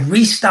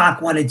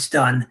restock when it's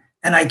done.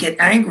 And I get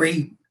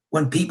angry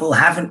when people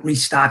haven't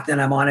restocked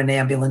and I'm on an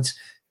ambulance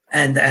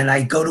and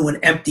I go to an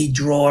empty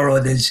drawer or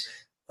there's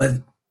no,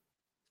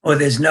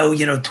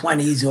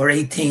 20s or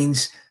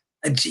 18s.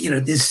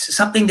 There's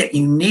something that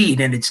you need,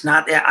 and it's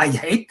not there. I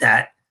hate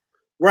that.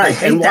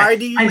 Right. And why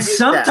do you? And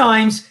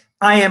sometimes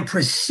I am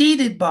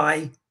preceded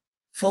by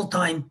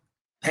full-time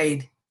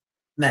paid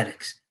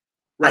medics.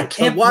 Right. I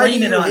can't why blame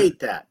do you it on hate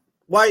that?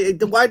 Why do you hate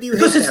that?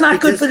 Because it's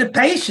not good for the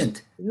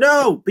patient.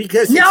 No,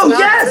 because no,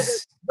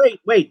 yes.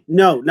 Wait,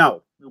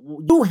 no.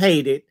 You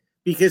hate it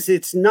because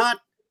it's not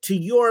to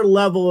your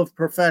level of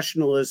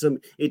professionalism.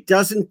 It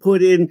doesn't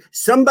put in,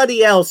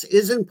 somebody else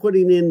isn't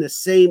putting in the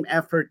same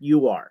effort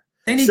you are.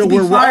 They need to be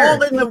fired.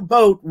 All in the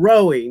boat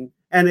rowing,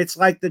 and it's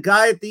like the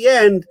guy at the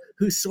end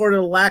who's sort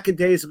of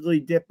lackadaisically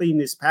dipping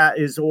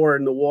his oar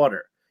in the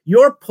water.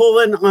 You're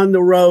pulling on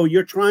the row.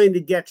 You're trying to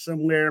get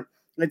somewhere,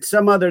 and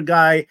some other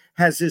guy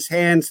has his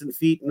hands and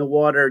feet in the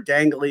water,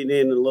 dangling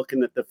in and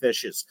looking at the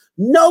fishes.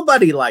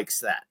 Nobody likes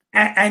that.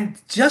 And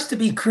just to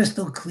be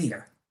crystal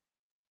clear,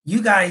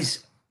 you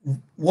guys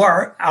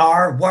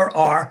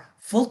are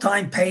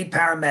full-time paid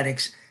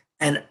paramedics,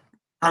 and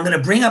I'm going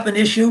to bring up an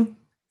issue,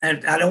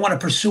 and I don't want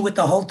to pursue it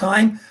the whole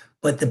time,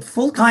 but the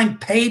full-time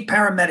paid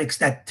paramedics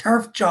that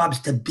turf jobs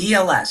to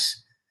BLS,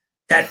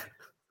 that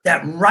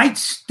write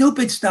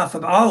stupid stuff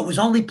about, it was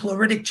only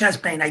pleuritic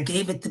chest pain, I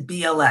gave it to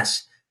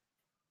BLS.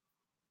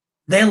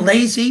 They're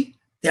lazy,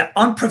 they're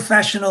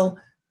unprofessional,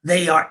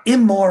 they are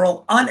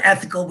immoral,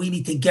 unethical. We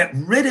need to get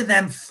rid of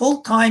them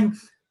full-time.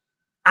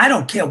 I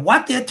don't care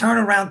what their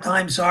turnaround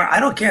times are. I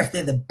don't care if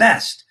they're the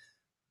best.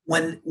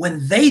 When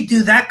they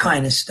do that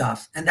kind of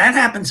stuff, and that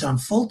happens on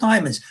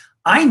full-timers,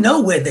 I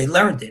know where they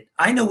learned it.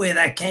 I know where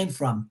that came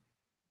from.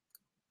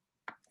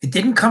 It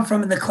didn't come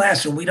from in the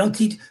classroom. We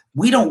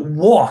don't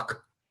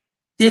walk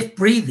stiff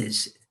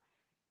breathers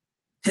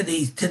to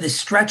the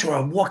stretcher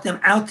or walk them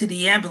out to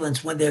the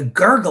ambulance when they're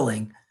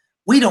gurgling.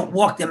 We don't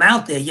walk them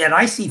out there yet.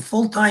 I see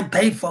full-time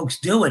paid folks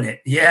doing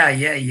it.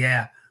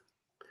 Yeah.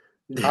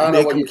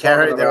 Make them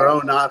carry their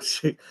own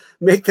oxygen.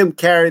 Make them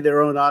carry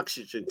their own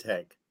oxygen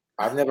tank.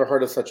 I've never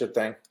heard of such a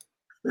thing.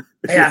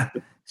 Yeah.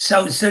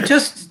 So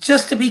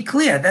just to be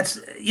clear, that's,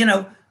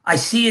 I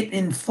see it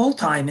in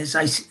full-timers.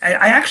 I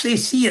actually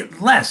see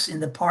it less in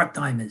the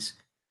part-timers,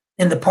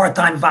 in the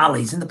part-time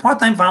volleys. In the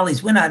part-time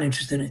volleys, we're not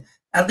interested in it.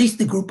 At least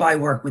the group I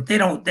work with, they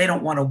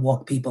don't want to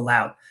walk people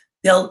out.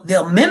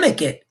 They'll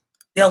mimic it.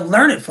 They'll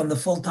learn it from the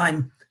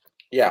full-time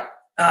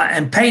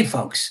and paid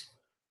folks.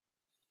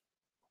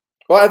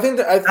 Well, I think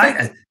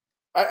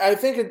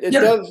it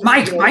does.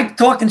 Mike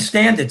talking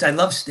standards. I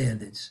love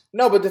standards.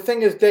 No, but the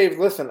thing is, Dave,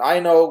 listen, I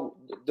know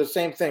the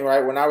same thing,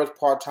 right? When I was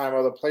part-time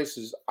other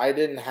places, I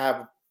didn't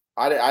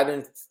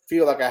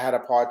feel like I had a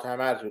part-time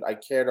attitude. I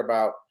cared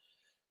about,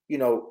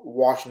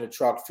 washing the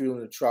truck,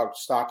 fueling the truck,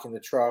 stocking the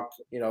truck,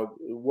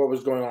 what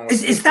was going on.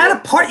 Is that a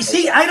part?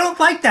 See, I don't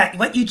like that.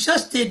 What you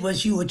just did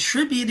was you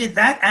attributed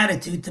that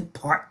attitude to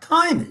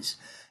part-timers.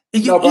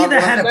 You either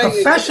had a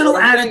professional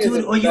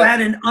attitude or you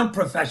had an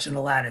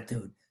unprofessional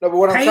attitude. No, but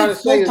what I'm trying to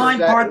say is full-time,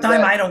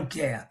 part-time, I don't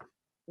care.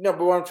 No,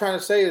 but what I'm trying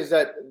to say is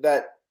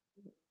that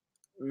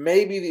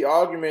maybe the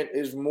argument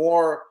is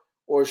more,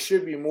 or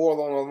should be more,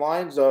 along the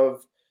lines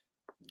of,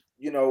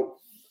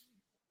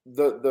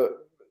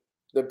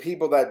 the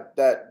people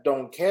that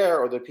don't care,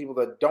 or the people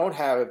that don't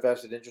have a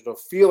vested interest, or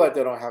feel like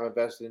they don't have a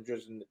vested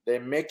interest, and they're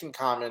making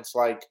comments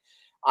like,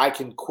 I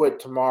can quit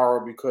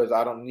tomorrow because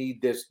I don't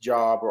need this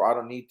job, or I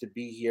don't need to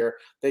be here.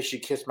 They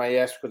should kiss my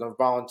ass because I'm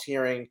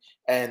volunteering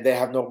and they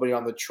have nobody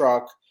on the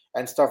truck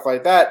and stuff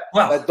like that.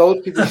 Well, that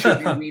those people should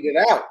be weeded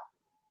out.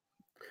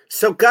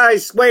 So,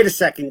 guys, wait a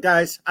second,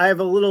 guys. I have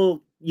a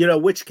little,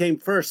 which came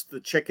first, the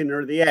chicken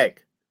or the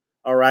egg?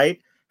 All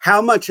right.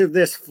 How much of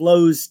this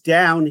flows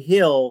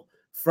downhill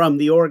from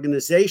the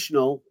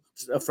organization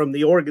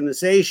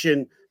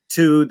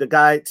to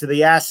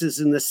the asses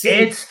in the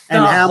seat,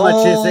 and how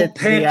much is it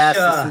to the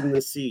asses in the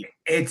seat?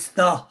 It's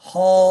the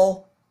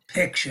whole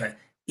picture.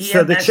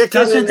 So the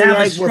chicken doesn't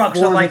have a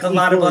structure like a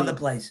lot of other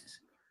places.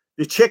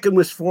 The chicken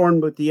was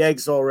formed with the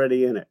eggs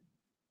already in it.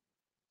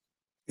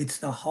 It's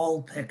the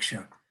whole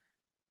picture.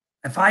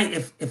 If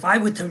I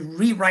were to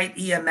rewrite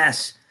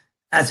EMS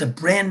as a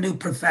brand new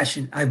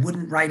profession, I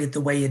wouldn't write it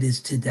the way it is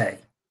today.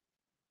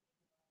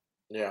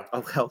 Yeah.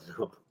 Oh, hell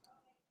no.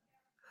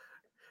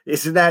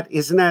 Isn't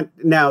that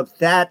now,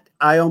 that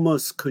I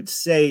almost could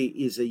say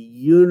is a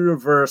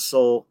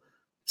universal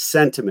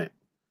sentiment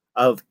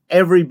of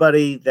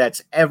everybody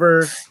that's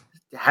ever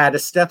had a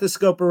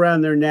stethoscope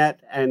around their neck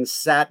and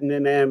sat in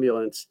an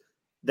ambulance,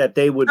 that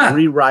they would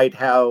rewrite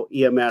how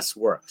EMS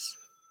works.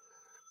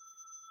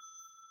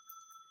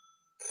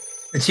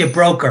 It's your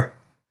broker.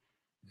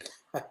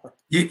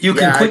 You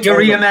can quit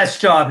your EMS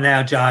job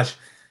now, Josh.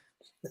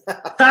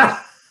 God.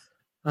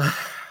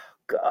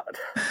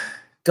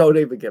 Don't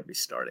even get me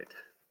started.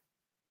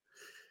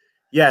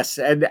 Yes,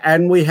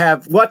 and we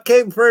have, what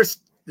came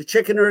first, the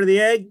chicken or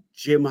the egg?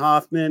 Jim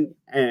Hoffman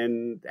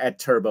and at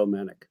Turbo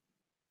Medic.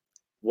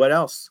 What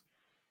else?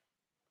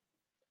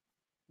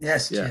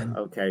 Yes, Jim.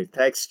 Okay,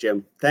 thanks,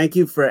 Jim. Thank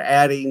you for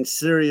adding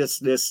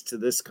seriousness to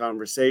this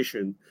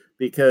conversation,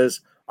 because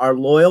our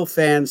loyal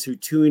fans who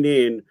tune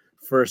in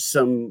for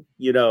some,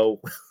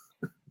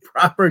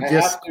 proper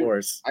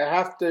discourse. I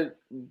have to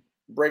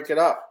break it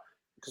up.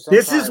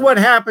 This is what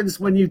happens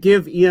when you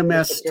give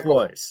EMS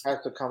toys. Has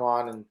to come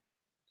on and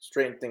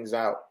straighten things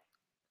out.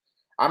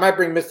 I might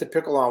bring Mr.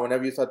 Pickle on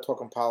whenever you start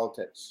talking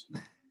politics.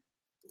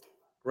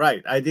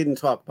 Right. I didn't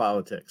talk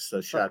politics,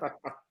 so shut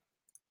up.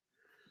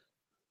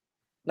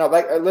 No,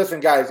 like listen,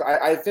 guys.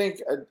 I think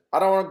I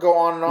don't want to go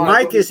on and on.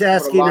 Mike is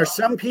asking: are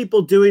some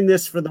people doing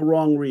this for the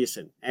wrong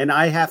reason? And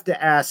I have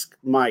to ask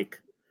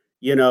Mike.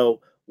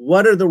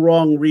 What are the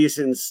wrong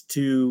reasons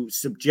to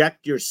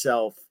subject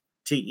yourself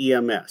to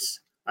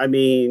EMS? I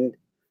mean,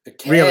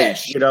 really,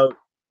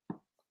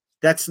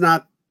 that's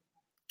not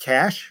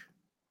cash.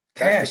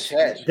 Cash.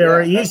 There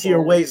are easier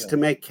ways to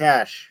make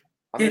cash.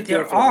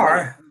 There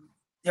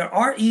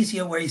are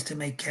easier ways to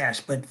make cash,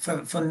 but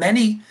for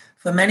many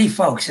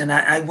folks, and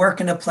I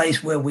work in a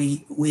place where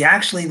we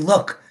actually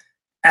look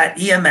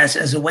at EMS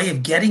as a way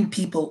of getting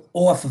people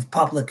off of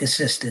public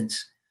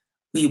assistance.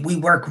 We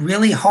work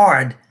really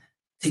hard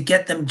to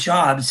get them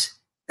jobs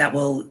that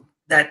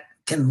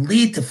can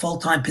lead to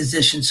full-time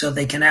positions so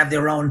they can have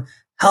their own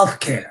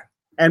health care.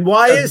 And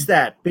why is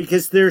that?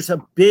 Because there's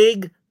a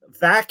big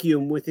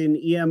vacuum within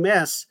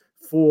EMS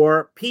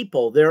for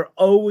people. They're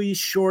always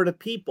short of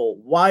people.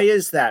 Why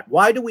is that?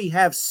 Why do we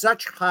have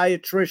such high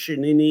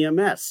attrition in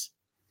EMS?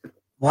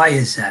 Why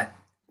is that?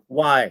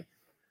 Why?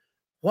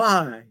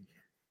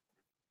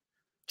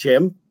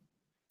 Jim?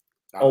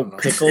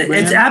 Pickle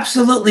man? It's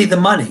absolutely the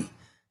money.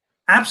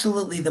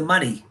 Absolutely the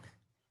money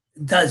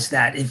does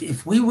that.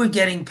 If we were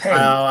getting paid,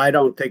 I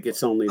don't think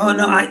it's only.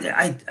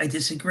 I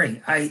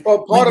disagree.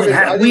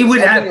 We would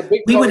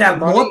have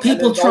more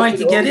people trying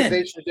to get in.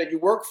 That you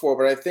work for,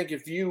 but I think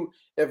if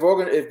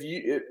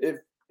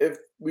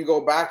we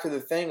go back to the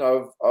thing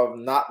of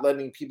not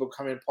letting people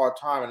come in part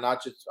time and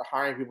not just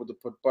hiring people to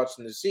put butts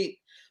in the seat,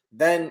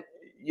 then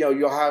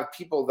you'll have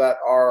people that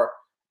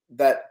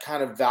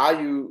kind of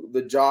value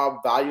the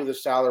job, value the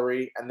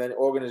salary, and then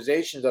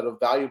organizations that will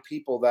value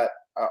people that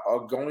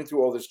are going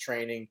through all this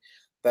training,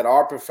 that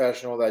are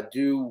professional, that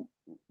do,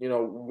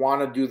 want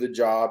to do the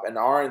job and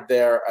aren't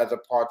there as a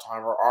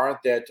part-timer,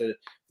 aren't there to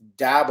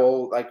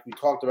dabble, like we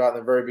talked about in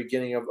the very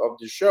beginning of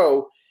the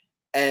show.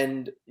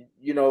 And,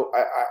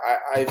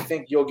 I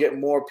think you'll get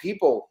more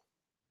people,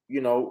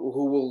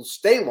 who will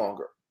stay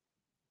longer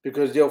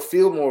because they'll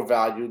feel more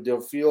valued. They'll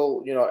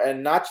feel,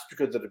 and not just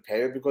because of the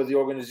pay, but because the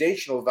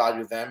organization will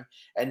value them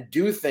and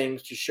do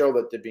things to show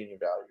that they're being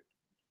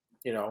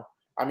valued.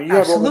 I mean, you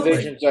have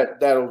organizations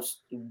that'll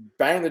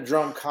bang the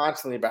drum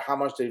constantly about how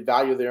much they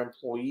value their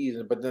employees,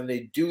 but then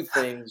they do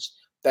things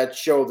that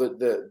show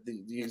the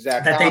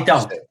exact that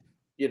opposite,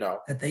 they don't.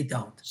 That they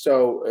don't.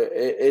 So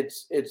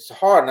it's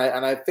hard,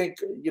 and I think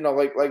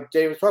like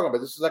Dave was talking about,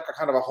 this is like a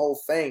kind of a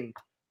whole thing,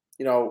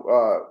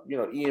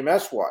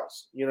 EMS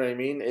wise. You know what I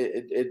mean?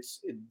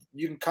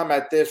 You can come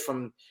at this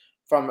from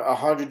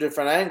 100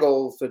 different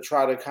angles to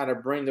try to kind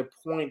of bring the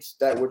points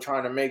that we're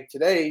trying to make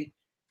today,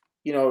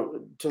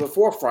 to the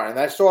forefront. And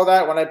I saw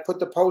that when I put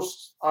the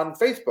posts on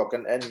Facebook,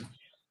 and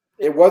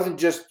it wasn't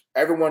just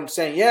everyone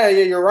saying, yeah,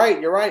 you're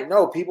right.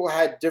 No, people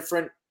had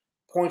different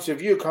points of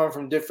view coming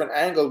from different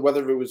angles,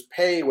 whether it was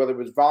paid, whether it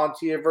was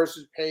volunteer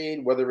versus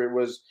paid, whether it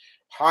was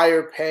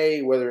higher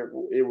pay, whether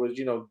it was,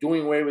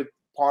 doing away with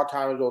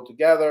part-timers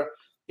altogether,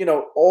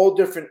 all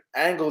different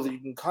angles that you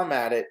can come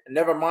at it. And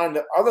never mind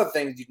the other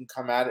things you can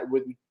come at it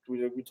with.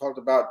 We talked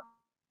about,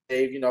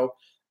 Dave,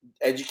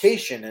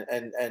 education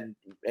and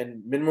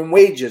minimum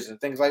wages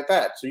and things like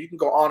that. So you can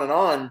go on and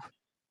on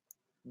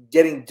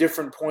getting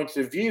different points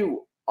of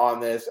view on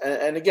this.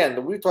 And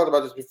again, we've talked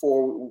about this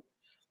before.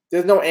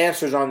 There's no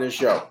answers on this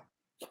show.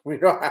 We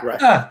don't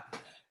have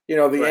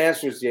the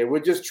answers here. We're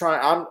just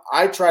trying.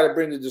 I try to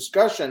bring the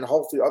discussion.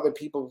 Hopefully other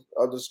people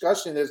are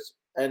discussing this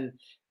and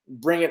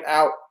bring it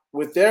out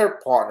with their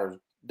partners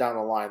down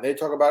the line. They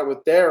talk about it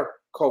with their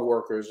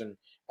coworkers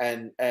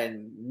and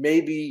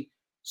maybe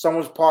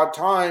someone's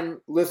part-time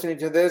listening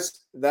to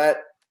this that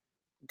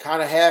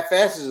kind of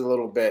half-asses a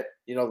little bit.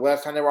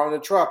 Last time they were on the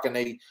truck and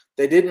they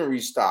didn't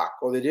restock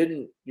or they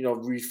didn't,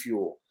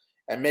 refuel.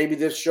 And maybe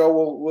this show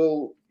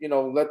will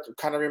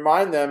kind of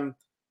remind them,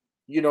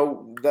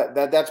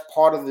 that's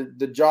part of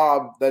the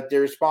job that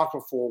they're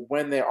responsible for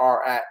when they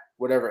are at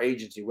whatever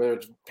agency, whether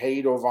it's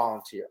paid or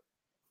volunteer,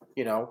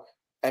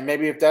 and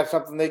maybe if that's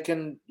something they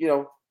can,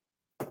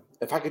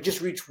 if I could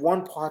just reach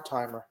one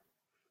part-timer,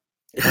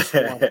 just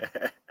one.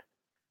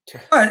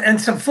 And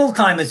some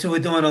full-timers who are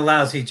doing a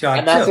lousy job,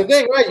 and that's the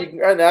thing, right?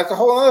 And that's a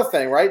whole other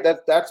thing, right?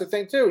 That's the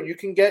thing too. You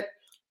can get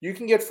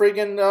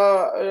friggin'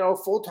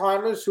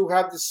 full-timers who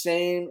have the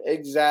same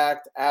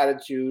exact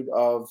attitude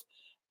of,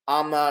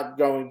 I'm not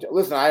going to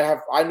listen.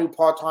 I knew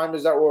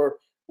part-timers that were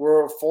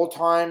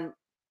full-time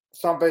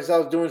someplace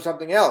else doing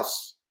something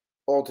else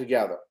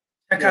altogether.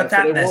 Check out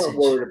that message. They weren't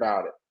worried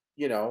about it.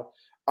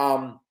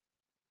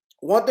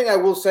 One thing I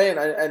will say, and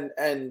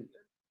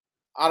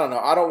I don't know.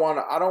 I don't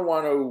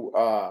want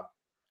to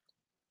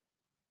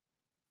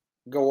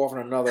go off on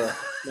another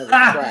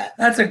track.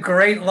 That's a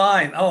great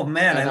line. Oh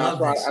man, I love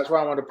this. That's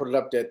why I wanted to put it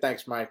up there.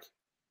 Thanks, Mike.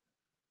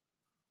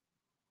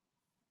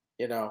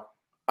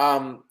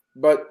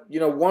 But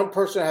one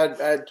person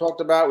had talked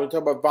about, we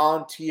talked about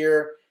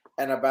volunteer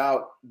and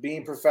about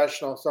being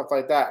professional and stuff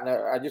like that, and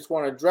I just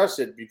want to address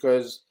it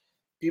because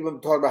people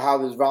talk about how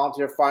there's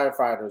volunteer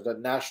firefighters,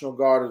 that National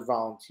Guard is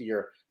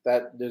volunteer,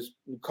 that there's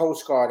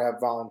Coast Guard have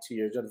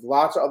volunteers, and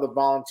lots of other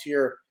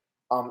volunteer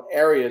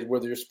areas where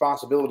the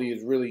responsibility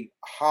is really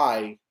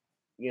high,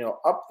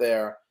 up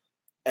there,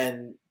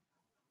 and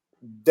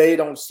they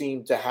don't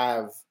seem to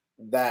have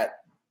that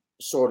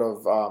sort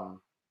of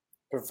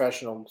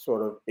professional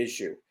sort of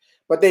issue.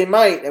 But they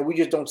might, and we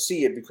just don't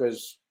see it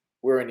because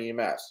we're in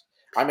EMS.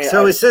 I mean,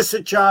 so is this a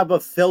job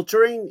of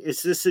filtering?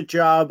 Is this a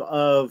job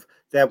of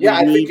that we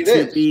need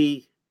to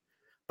be?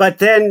 But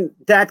then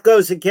that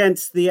goes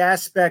against the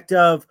aspect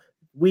of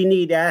we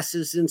need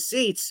asses in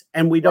seats,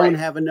 and we don't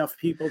have enough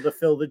people to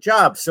fill the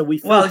job. So we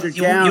filter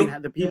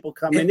down the people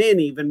coming in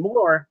even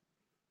more.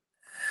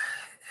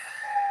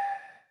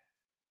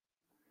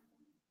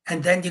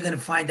 And then you're going to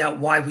find out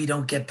why we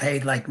don't get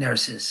paid like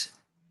nurses.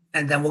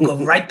 And then we'll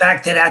go right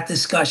back to that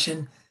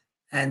discussion.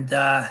 And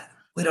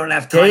we don't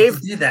have time to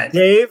do that.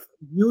 Dave,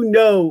 you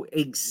know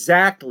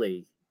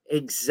exactly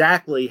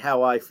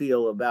how I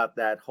feel about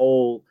the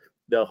whole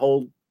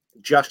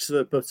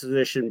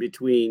juxtaposition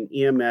between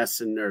EMS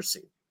and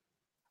nursing.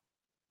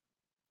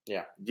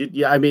 Yeah.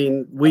 I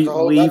mean,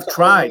 we've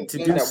tried to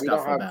do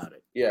stuff about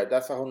it. Yeah,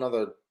 that's a whole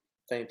nother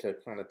thing to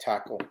kind of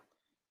tackle.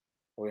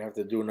 We have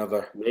to do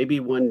another. Maybe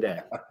one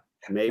day.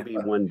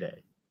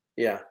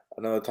 Yeah,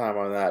 another time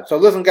on that. So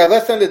listen, guys,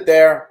 let's end it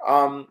there.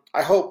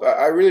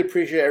 I really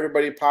appreciate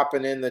everybody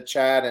popping in the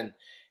chat and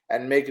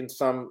making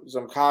some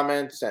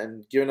comments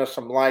and giving us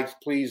some likes.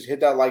 Please hit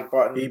that like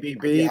button.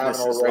 BBB, this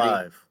is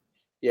live.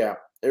 Yeah,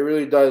 it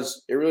really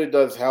does. It really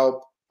does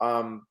help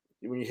when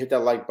you hit that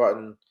like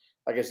button.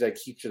 Like I said,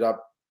 it keeps it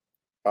up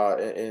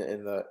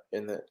in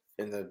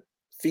the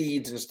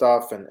feeds and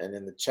stuff and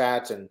in the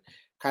chats, and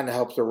kind of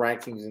helps the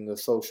rankings in the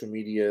social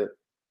media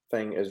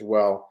thing as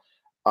well.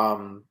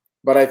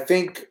 But I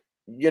think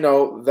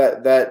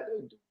that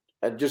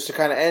just to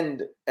kind of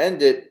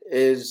end it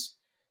is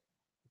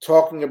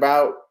talking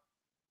about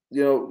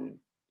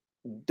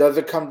does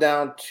it come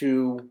down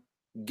to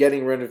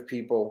getting rid of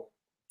people?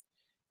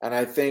 And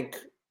I think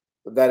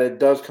that it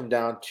does come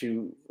down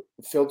to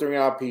filtering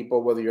out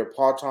people, whether you're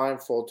part-time,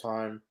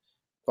 full-time,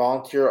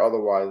 volunteer, or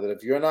otherwise, that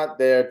if you're not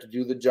there to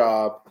do the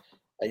job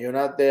and you're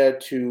not there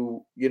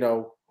to,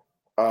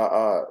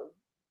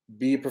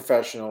 be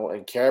professional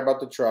and care about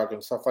the truck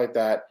and stuff like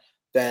that,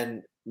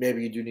 then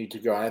maybe you do need to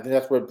go. And I think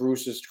that's what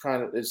Bruce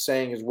is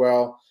saying as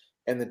well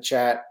in the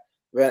chat.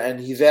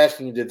 And he's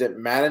asking, is it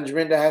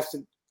management that has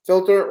to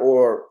filter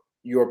or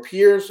your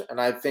peers?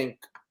 And I think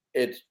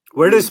it's...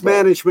 Where does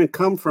management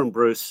come from,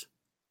 Bruce?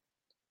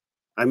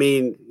 I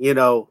mean,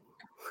 yeah.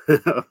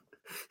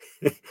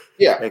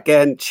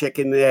 Again,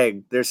 chicken and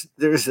egg. There's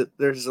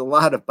a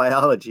lot of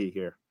biology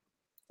here.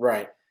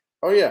 Right.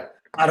 Oh yeah.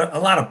 A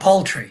lot of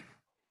poultry.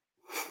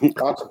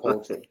 Lots of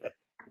poultry.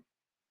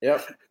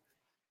 Yep.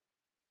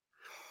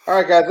 All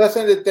right, guys, let's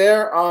end it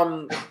there.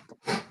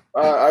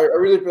 I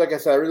really, like I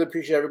said, I really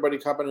appreciate everybody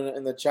coming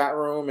in the chat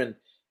room and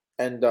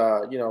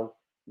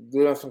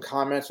giving us some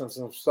comments and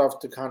some stuff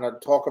to kind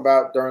of talk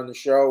about during the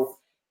show.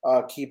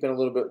 Keeping a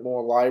little bit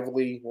more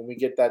lively when we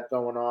get that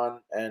going on.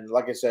 And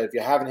like I said, if you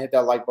haven't hit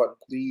that like button,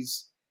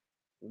 please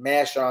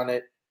mash on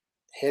it,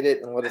 hit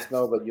it, and let us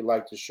know that you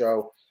like the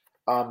show.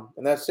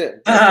 And that's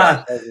it.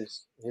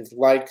 His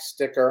like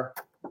sticker.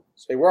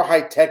 Say we're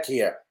high tech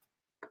here.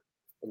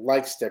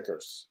 Like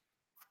stickers,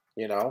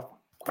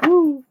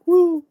 Woo,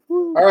 woo,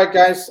 woo. All right,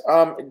 guys.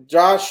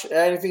 Josh,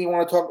 anything you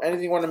want to talk?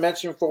 Anything you want to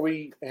mention before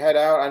we head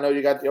out? I know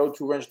you got the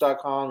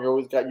o2wrench.com. You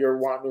always got your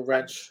want new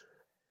wrench.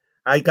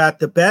 I got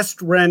the best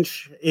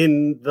wrench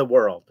in the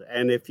world,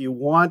 and if you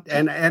want,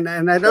 and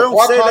I don't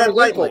say that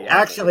lightly.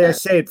 Actually, I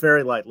say it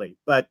very lightly,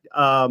 but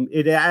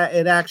it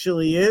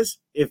actually is.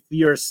 If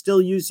you're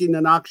still using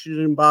an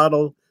oxygen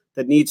bottle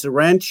that needs a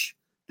wrench,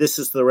 this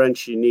is the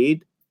wrench you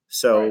need.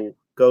 So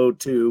go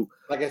to,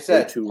 like I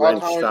said,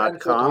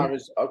 o2wrench.com.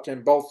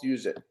 Can both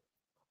use it.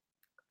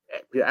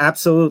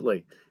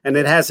 Absolutely, and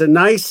it has a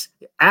nice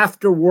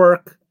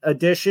after-work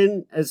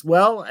addition as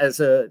well as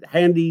a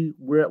handy,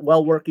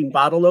 well-working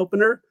bottle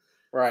opener.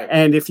 Right.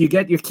 And if you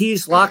get your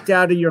keys locked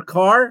out of your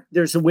car,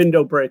 there's a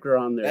window breaker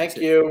on there. Thank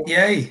you.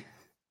 Yay.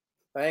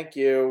 Thank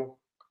you.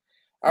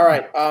 All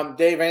right.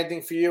 Dave,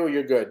 anything for you or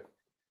you're good?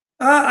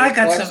 I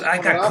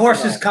got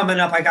courses coming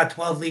up. I got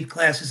 12 lead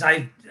classes.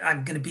 I'm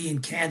going to be in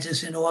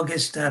Kansas in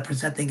August,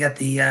 presenting at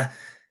the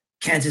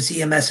Kansas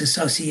EMS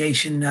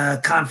Association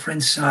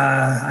conference.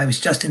 I was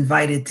just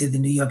invited to the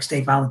New York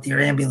State Volunteer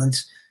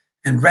Ambulance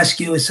and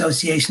Rescue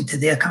Association to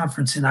their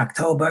conference in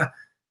October.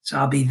 So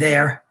I'll be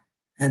there.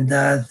 And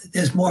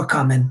there's more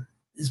coming.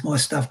 There's more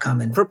stuff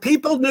coming. For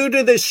people new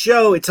to this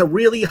show, it's a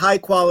really high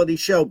quality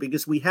show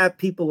because we have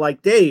people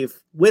like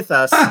Dave with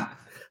us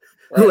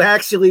who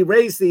actually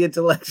raise the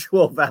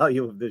intellectual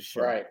value of this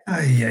show. Right.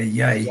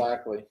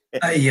 Exactly.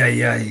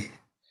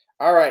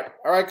 All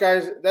right,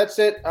 guys. That's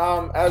it.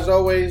 As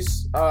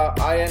always,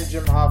 I am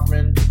Jim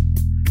Hoffman.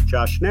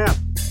 Josh Knapp.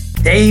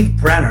 Dave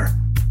Brenner.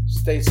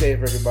 Stay safe,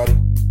 everybody.